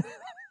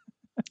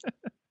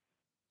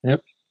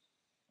 Yep.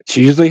 It's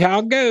usually how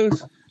it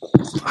goes.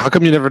 How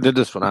come you never did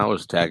this when I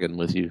was tagging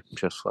with you,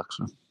 Chest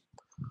Flexor?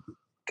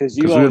 Because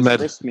you always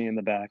frisked me in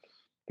the back.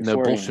 No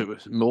bullshit.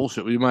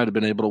 Bullshit. We might have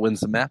been able to win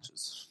some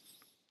matches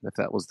if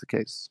that was the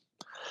case.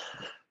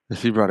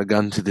 If you brought a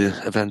gun to the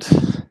event.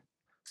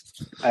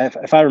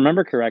 If I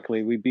remember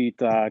correctly, we beat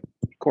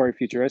Corey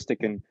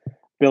Futuristic and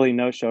Billy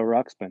No Show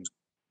Ruxpin.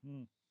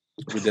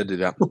 We did do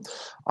that.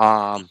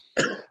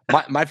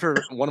 My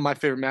favorite, one of my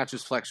favorite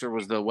matches, Flexor,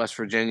 was the West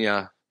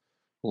Virginia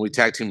when we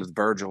tag teamed with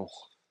Virgil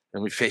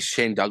and we faced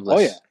Shane Douglas. Oh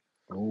yeah.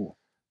 Oh.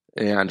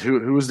 And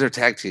who was their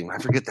tag team? I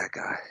forget that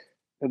guy.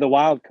 The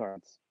Wild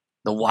Cards.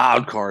 The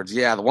Wild Cards,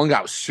 yeah. The one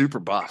guy was super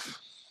buff.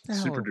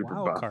 Super duper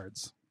Wild buff.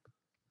 Cards.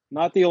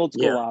 Not the old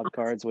school Wild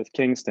Cards with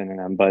Kingston in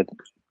them, but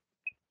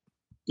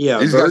yeah,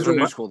 these guys were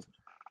new school.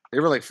 They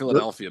were like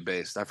Philadelphia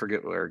based. I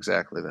forget where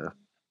exactly though.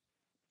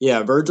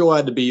 Yeah, Virgil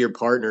had to be your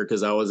partner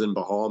because I was in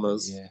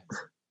Bahamas.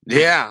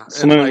 Yeah.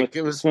 Swimming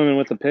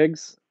with the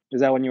pigs.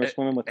 Is that when you were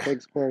swimming with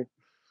pigs, Corey?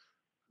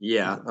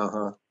 Yeah.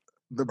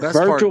 The best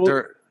Virgil,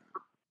 part.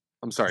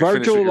 I'm sorry.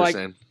 Virgil finish what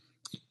you were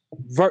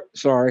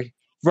saying.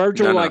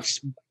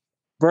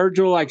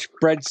 Virgil likes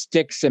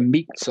breadsticks and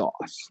meat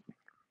sauce.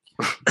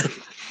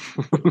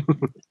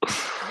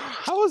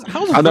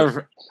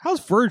 How's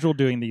Virgil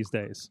doing these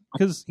days?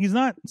 Because he's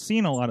not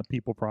seen a lot of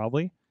people.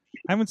 Probably.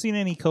 I haven't seen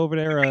any COVID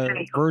era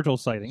Virgil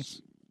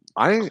sightings.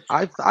 I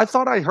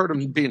thought I heard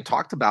him being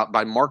talked about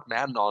by Mark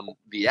Madden on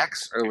the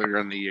X earlier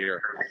in the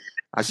year.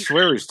 I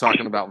swear he's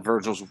talking about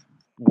Virgil's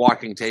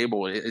walking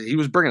table. He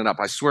was bringing it up.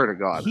 I swear to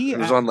God, it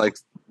was on like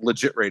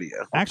legit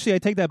radio. Actually, I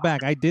take that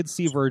back. I did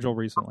see Virgil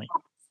recently.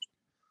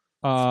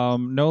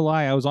 No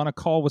lie, I was on a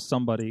call with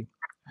somebody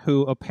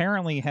who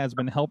apparently has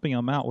been helping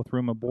him out with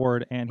room and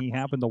board, and he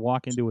happened to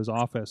walk into his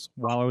office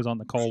while I was on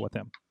the call with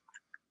him.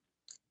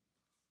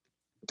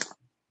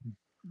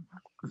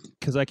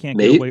 Because I can't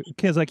get away.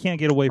 Because I can't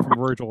get away from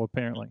Virgil.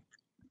 Apparently,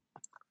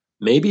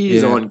 maybe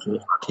he's on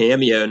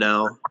Cameo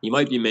now. He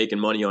might be making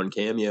money on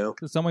Cameo.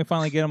 Did somebody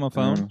finally get him a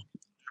phone?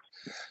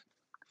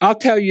 I'll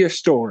tell you a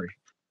story.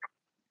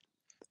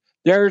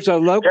 There's a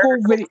local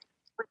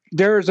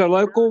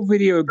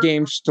video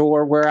game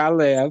store where I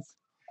live,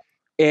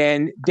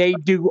 and they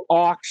do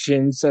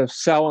auctions of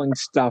selling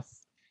stuff.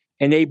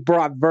 And they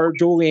brought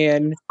Virgil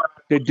in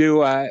to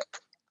do a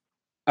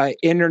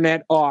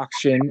internet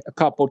auction a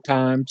couple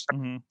times,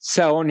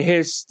 selling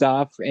his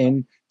stuff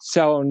and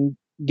selling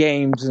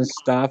games and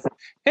stuff.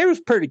 It was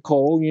pretty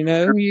cool, you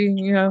know.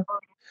 You know,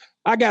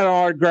 I got an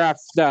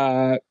autographed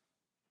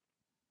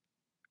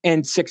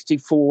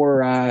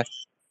N64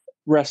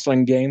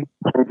 wrestling game.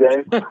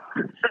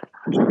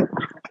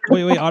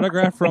 Wait,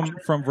 autograph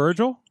from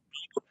Virgil?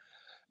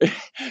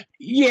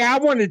 Yeah, I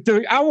wanted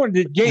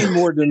to gain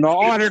more than an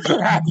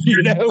autograph,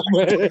 you know.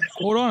 But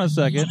Hold on a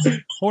second.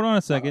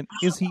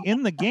 Is he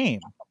in the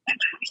game?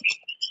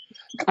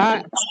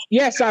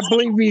 yes, I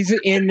believe he's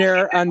in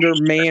there under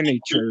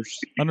managers.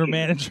 Under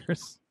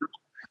managers?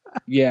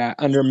 Yeah,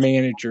 under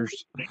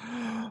managers.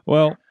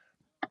 Well,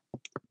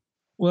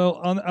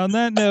 on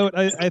that note,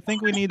 I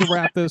think we need to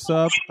wrap this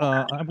up.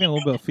 I'm getting a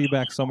little bit of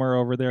feedback somewhere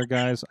over there,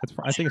 guys.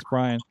 I think it's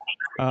Brian.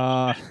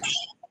 But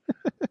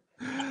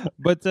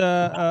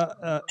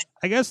I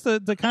guess to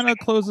kind of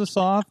close this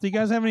off, do you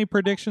guys have any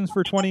predictions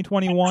for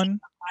 2021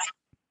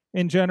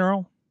 in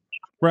general?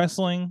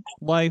 Wrestling,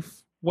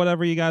 life,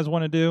 whatever you guys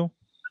want to do?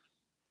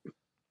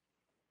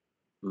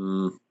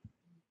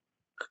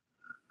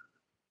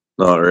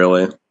 Not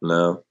really.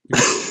 No.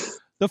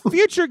 The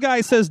future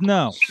guy says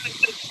no.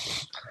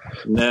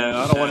 No,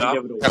 I don't want to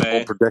give it I got a away.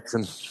 bold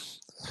prediction.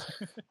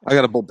 I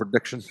got a bold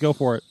prediction. Go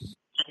for it.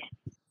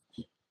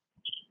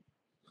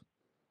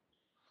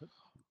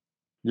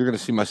 You're going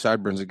to see my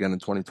sideburns again in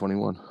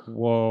 2021.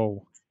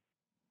 Whoa.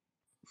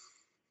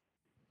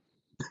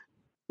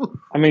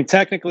 I mean,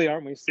 technically,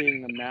 aren't we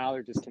seeing them now?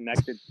 They're just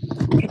connected.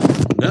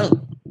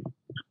 No.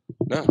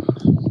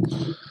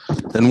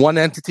 In one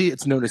entity,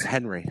 it's known as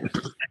Henry.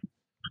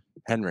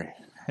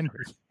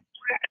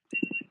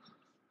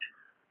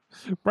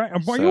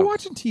 Brian, are you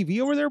watching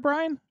TV over there,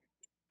 Brian?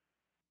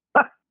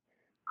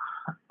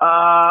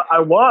 I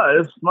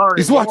was. Not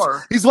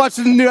anymore. He's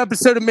watching a new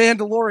episode of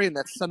Mandalorian.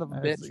 That son of a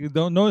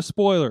bitch. No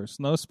spoilers.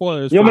 No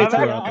spoilers.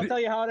 I'll tell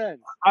you how it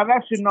ends. I've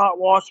actually not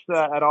watched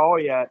that at all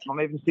yet.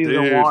 I'm even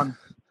season 1.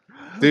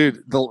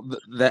 Dude,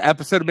 the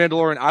episode of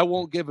Mandalorian, I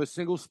won't give a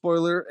single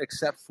spoiler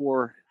except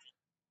for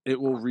it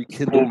will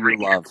rekindle your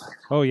love.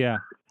 Oh yeah.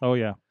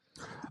 Brian,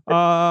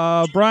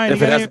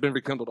 if it hasn't been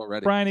rekindled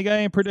already. Brian, you got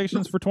any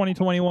predictions for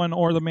 2021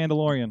 or The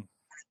Mandalorian?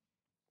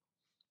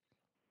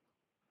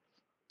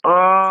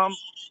 I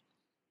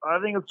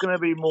think it's going to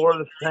be more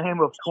the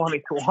same of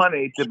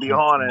 2020, to be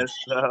honest.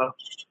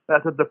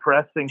 That's a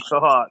depressing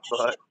thought,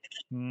 but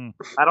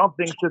I don't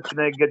think it's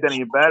going to get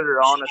any better,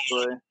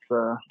 honestly.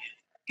 So,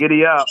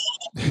 giddy up.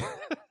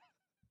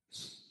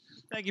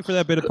 Thank you for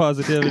that bit of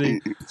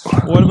positivity.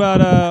 What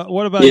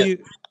about you?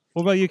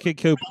 What about you, Kid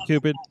Cupid? Do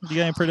you got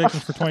any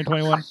predictions for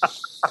 2021?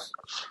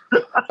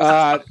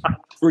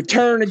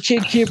 Return of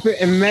Kid Cupid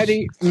and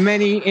many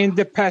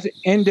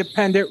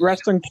independent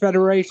wrestling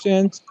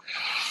federations.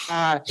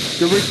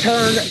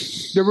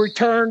 The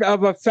return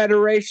of a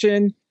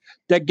federation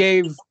that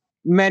gave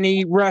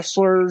many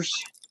wrestlers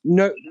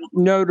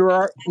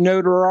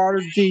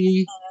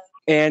notoriety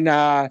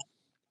and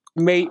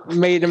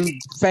made them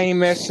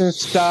famous and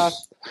stuff.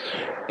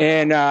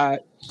 And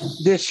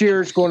this year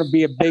is going to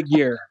be a big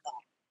year.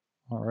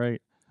 All right.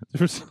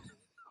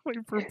 Wait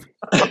for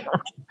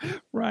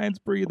Ryan's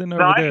breathing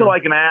over no, I there. feel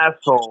like an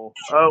asshole.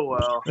 Oh,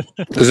 well.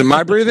 Is it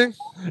my breathing?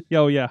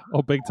 Oh, yeah.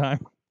 Oh, big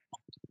time.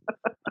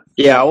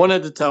 Yeah, I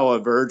wanted to tell a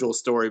Virgil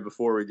story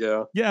before we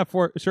go. Yeah,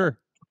 sure.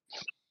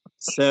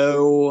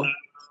 So,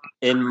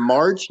 in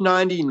March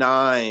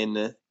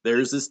 99,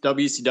 there's this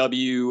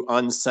WCW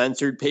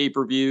Uncensored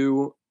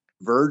pay-per-view.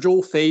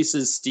 Virgil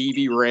faces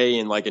Stevie Ray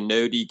in like a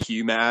no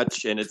DQ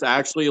match, and it's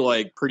actually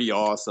like pretty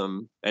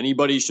awesome.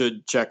 Anybody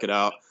should check it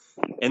out.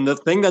 And the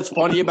thing that's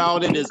funny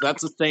about it is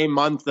that's the same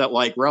month that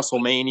like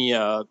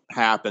WrestleMania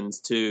happens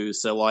too.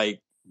 So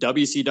like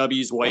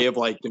WCW's way of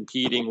like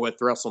competing with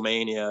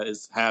WrestleMania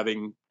is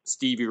having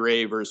Stevie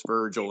Ray versus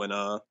Virgil in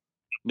a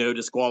no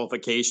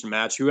disqualification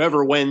match.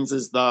 Whoever wins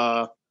is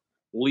the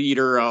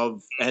leader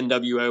of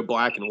NWO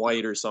Black and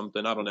White or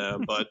something. I don't know,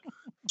 but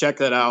check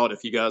that out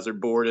if you guys are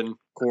bored in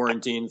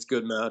quarantine. It's a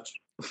good match.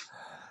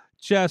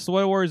 Jess,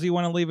 what words do you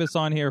want to leave us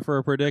on here for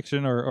a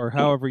prediction, or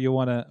however you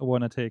want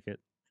to take it?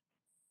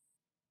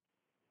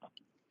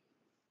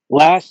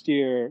 Last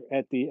year,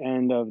 at the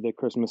end of the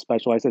Christmas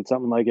special, I said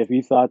something like, if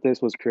you thought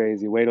this was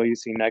crazy, wait till you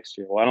see next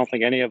year. Well, I don't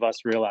think any of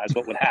us realized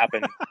what would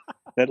happen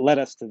that led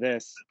us to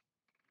this.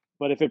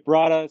 But if it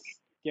brought us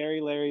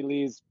Gary Larry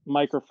Lee's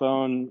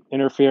microphone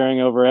interfering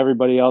over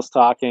everybody else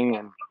talking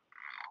and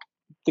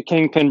the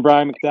Kingpin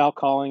Brian McDowell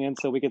calling in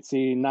so we could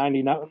see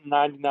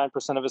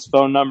 99% of his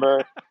phone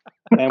number,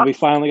 and we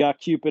finally got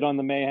Cupid on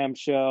the Mayhem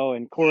show,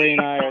 and Corey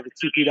and I are the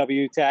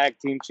TPW Tag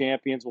Team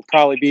Champions. We'll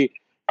probably be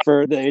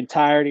for the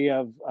entirety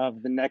of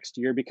the next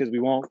year because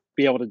we won't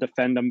be able to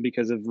defend them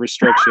because of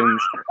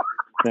restrictions.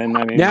 Then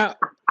I mean,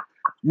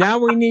 now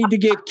we need to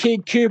get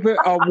Kid Cupid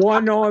a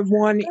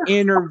one-on-one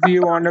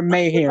interview on the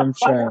Mayhem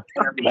show.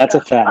 That's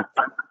a fact.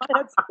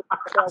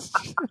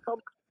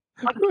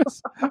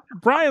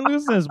 Brian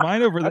losing his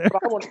mind over there.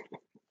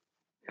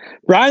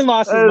 Brian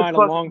lost his mind a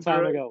long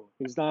time ago.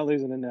 He's not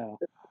losing it now.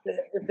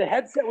 If the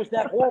headset was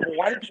that horrible,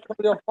 why didn't you come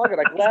in and unplug it?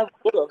 I gladly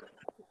would have.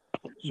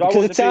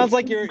 Because it sounds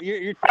like you're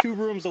 2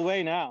 rooms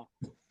away now.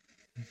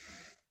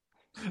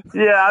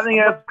 Yeah, I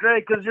think that's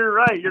great because you're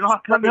right. You're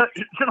not gonna be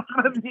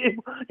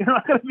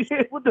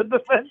able to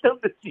defend them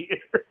this year.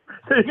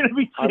 They're gonna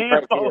be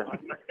champ.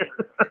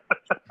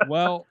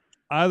 Well,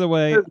 either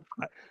way,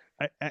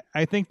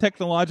 I think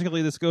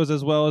technologically this goes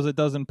as well as it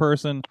does in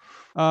person.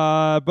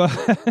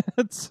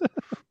 But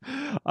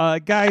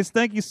guys,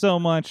 thank you so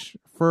much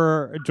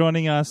for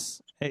joining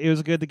us. It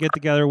was good to get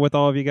together with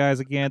all of you guys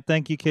again.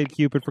 Thank you, Kid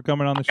Cupid, for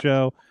coming on the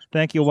show.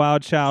 Thank you,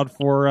 Wild Child,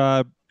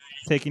 for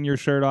taking your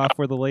shirt off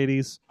for the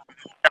ladies.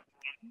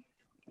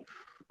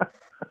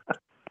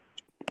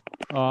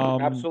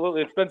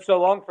 Absolutely. It's been so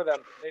long for them.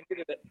 They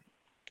needed it.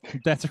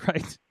 That's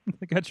right.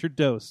 Got your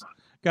dose.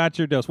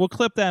 We'll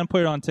clip that and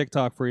put it on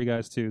TikTok for you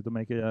guys too to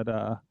make it,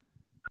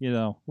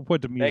 we'll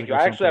put the music. Thank you.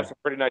 I actually have some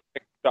pretty nice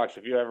TikToks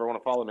if you ever want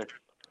to follow me.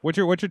 What's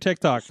your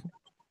TikTok?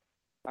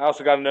 I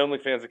also got an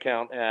OnlyFans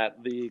account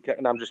at the.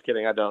 No, I'm just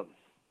kidding. I don't.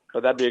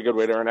 But that'd be a good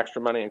way to earn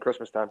extra money in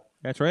Christmas time.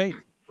 That's right.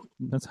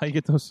 That's how you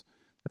get those.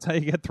 That's how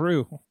you get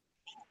through.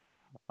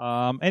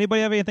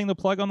 Anybody have anything to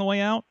plug on the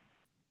way out?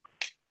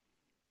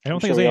 I don't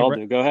think we all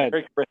do. Go ahead.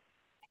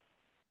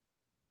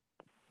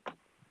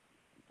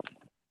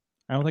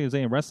 I don't think there's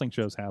any wrestling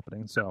shows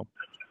happening. So,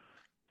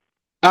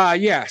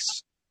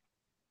 yes.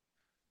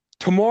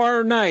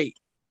 Tomorrow night,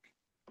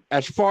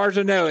 as far as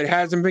I know, it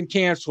hasn't been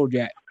canceled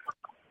yet.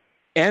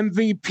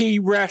 MVP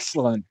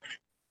Wrestling,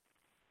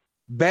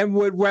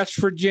 Benwood, West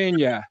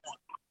Virginia.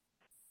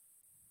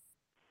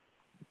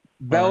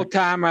 Bell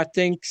time, I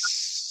think,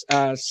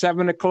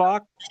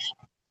 7:00.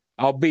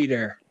 I'll be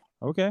there.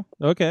 Okay.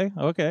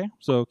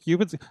 So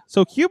Cupid's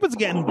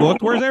getting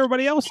booked. Where's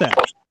everybody else at?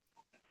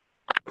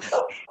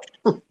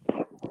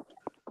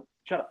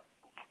 Shut up.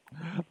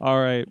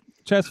 All right,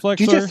 Chest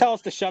Flexor. Did you just tell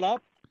us to shut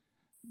up?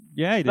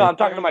 Yeah, he did. No, I'm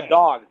talking to my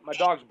dog. My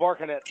dog's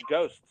barking at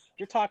ghosts.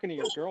 You're talking to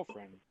your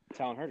girlfriend,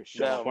 telling her to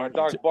shut up. No, my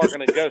dog's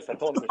barking at ghosts. I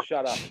told him to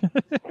shut up.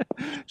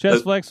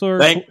 Chest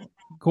Flexor.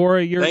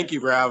 Corey, Thank you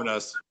for having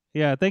us.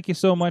 Yeah, thank you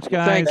so much,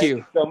 guys. Thank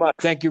you so much.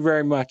 Thank you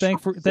very much.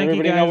 Thank everybody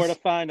you guys. know where to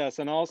find us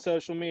on all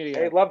social media.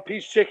 Hey, love,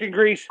 peace, chicken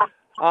grease.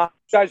 You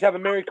guys have a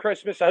Merry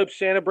Christmas. I hope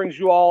Santa brings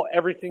you all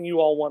everything you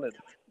all wanted.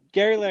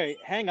 Gary Larry,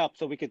 hang up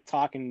so we could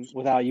talk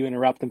without you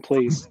interrupting,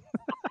 please.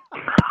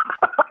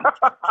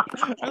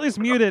 At least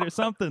mute it or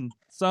something.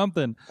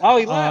 Oh,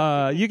 he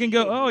left. You can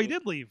go. Oh, he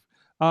did leave.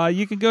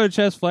 You can go to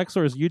Chest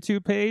Flexor's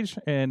YouTube page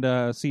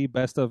and see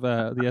best of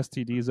the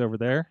STDs over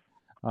there.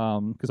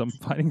 Because I'm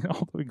finding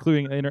all,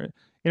 including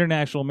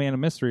International Man of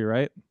Mystery,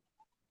 right?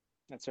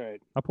 That's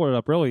right. I put it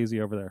up real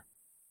easy over there.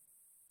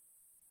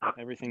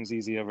 Everything's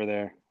easy over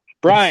there.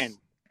 Brian,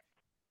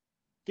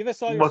 give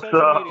us all your What's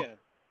social up? media.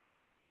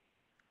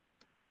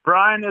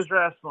 Brian is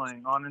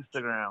wrestling on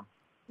Instagram.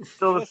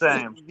 Still the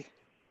same.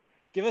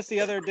 Give us the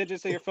other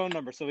digits of your phone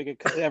number so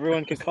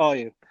everyone can call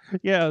you.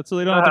 Yeah, so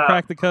they don't have to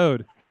crack the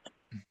code.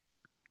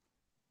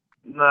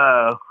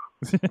 No.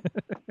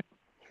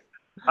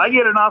 I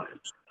get enough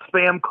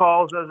spam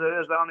calls as it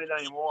is. I don't need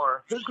any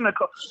more. Who's gonna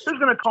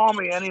call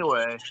me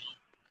anyway?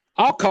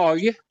 I'll call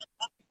you.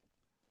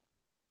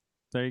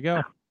 There you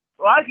go.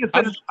 Well, I can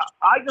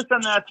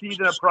send that to you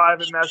in a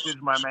private message,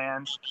 my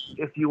man,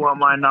 if you want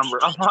my number.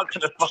 I'm not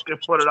going to fucking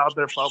put it out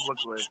there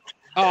publicly.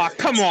 Oh,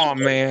 come on,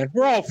 man.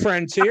 We're all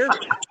friends here.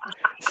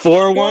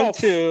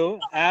 412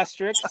 *********. Is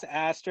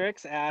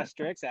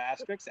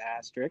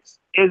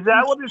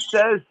that what it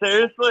says?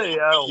 Seriously?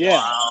 Oh, Yeah.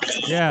 wow.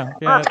 Yeah.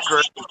 That's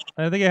great.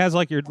 I think it has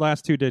like your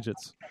last two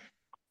digits.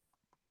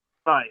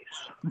 Nice.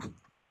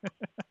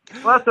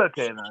 Well, that's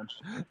okay,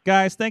 then.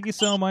 Guys, thank you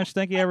so much.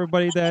 Thank you,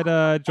 everybody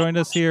that joined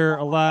us here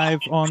live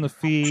on the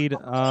feed.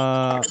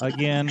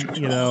 Again,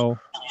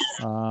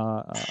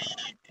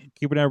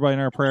 keeping everybody in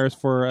our prayers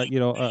for,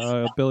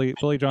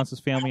 Billy Johnson's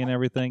family and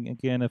everything.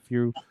 Again, if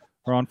you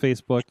are on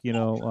Facebook,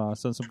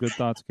 send some good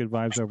thoughts, good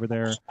vibes over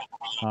there.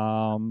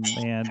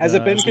 And has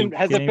it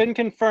been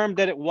confirmed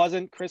that it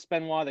wasn't Chris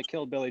Benoit that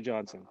killed Billy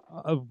Johnson?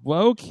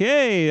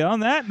 Okay, on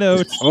that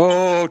note.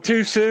 Oh,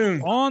 too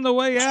soon. On the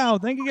way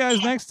out. Thank you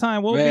guys. Next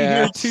time we'll be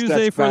here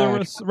Tuesday for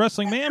the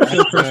Wrestling Man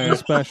Show Christmas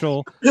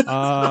special.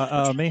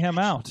 Mayhem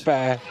out.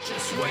 Bad.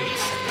 Just wait. Wait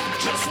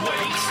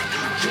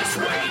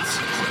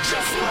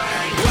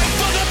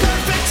for the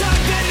perfect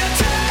time, then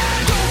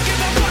attack. Don't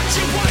give up what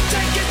you want,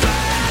 take it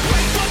back.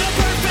 Wait for the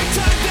perfect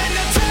time, then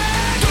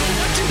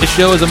attack. This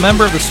show is a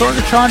member of the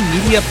Sorgatron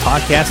Media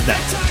Podcast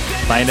Network.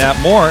 Find out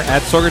more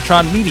at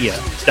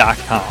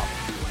sorgatronmedia.com.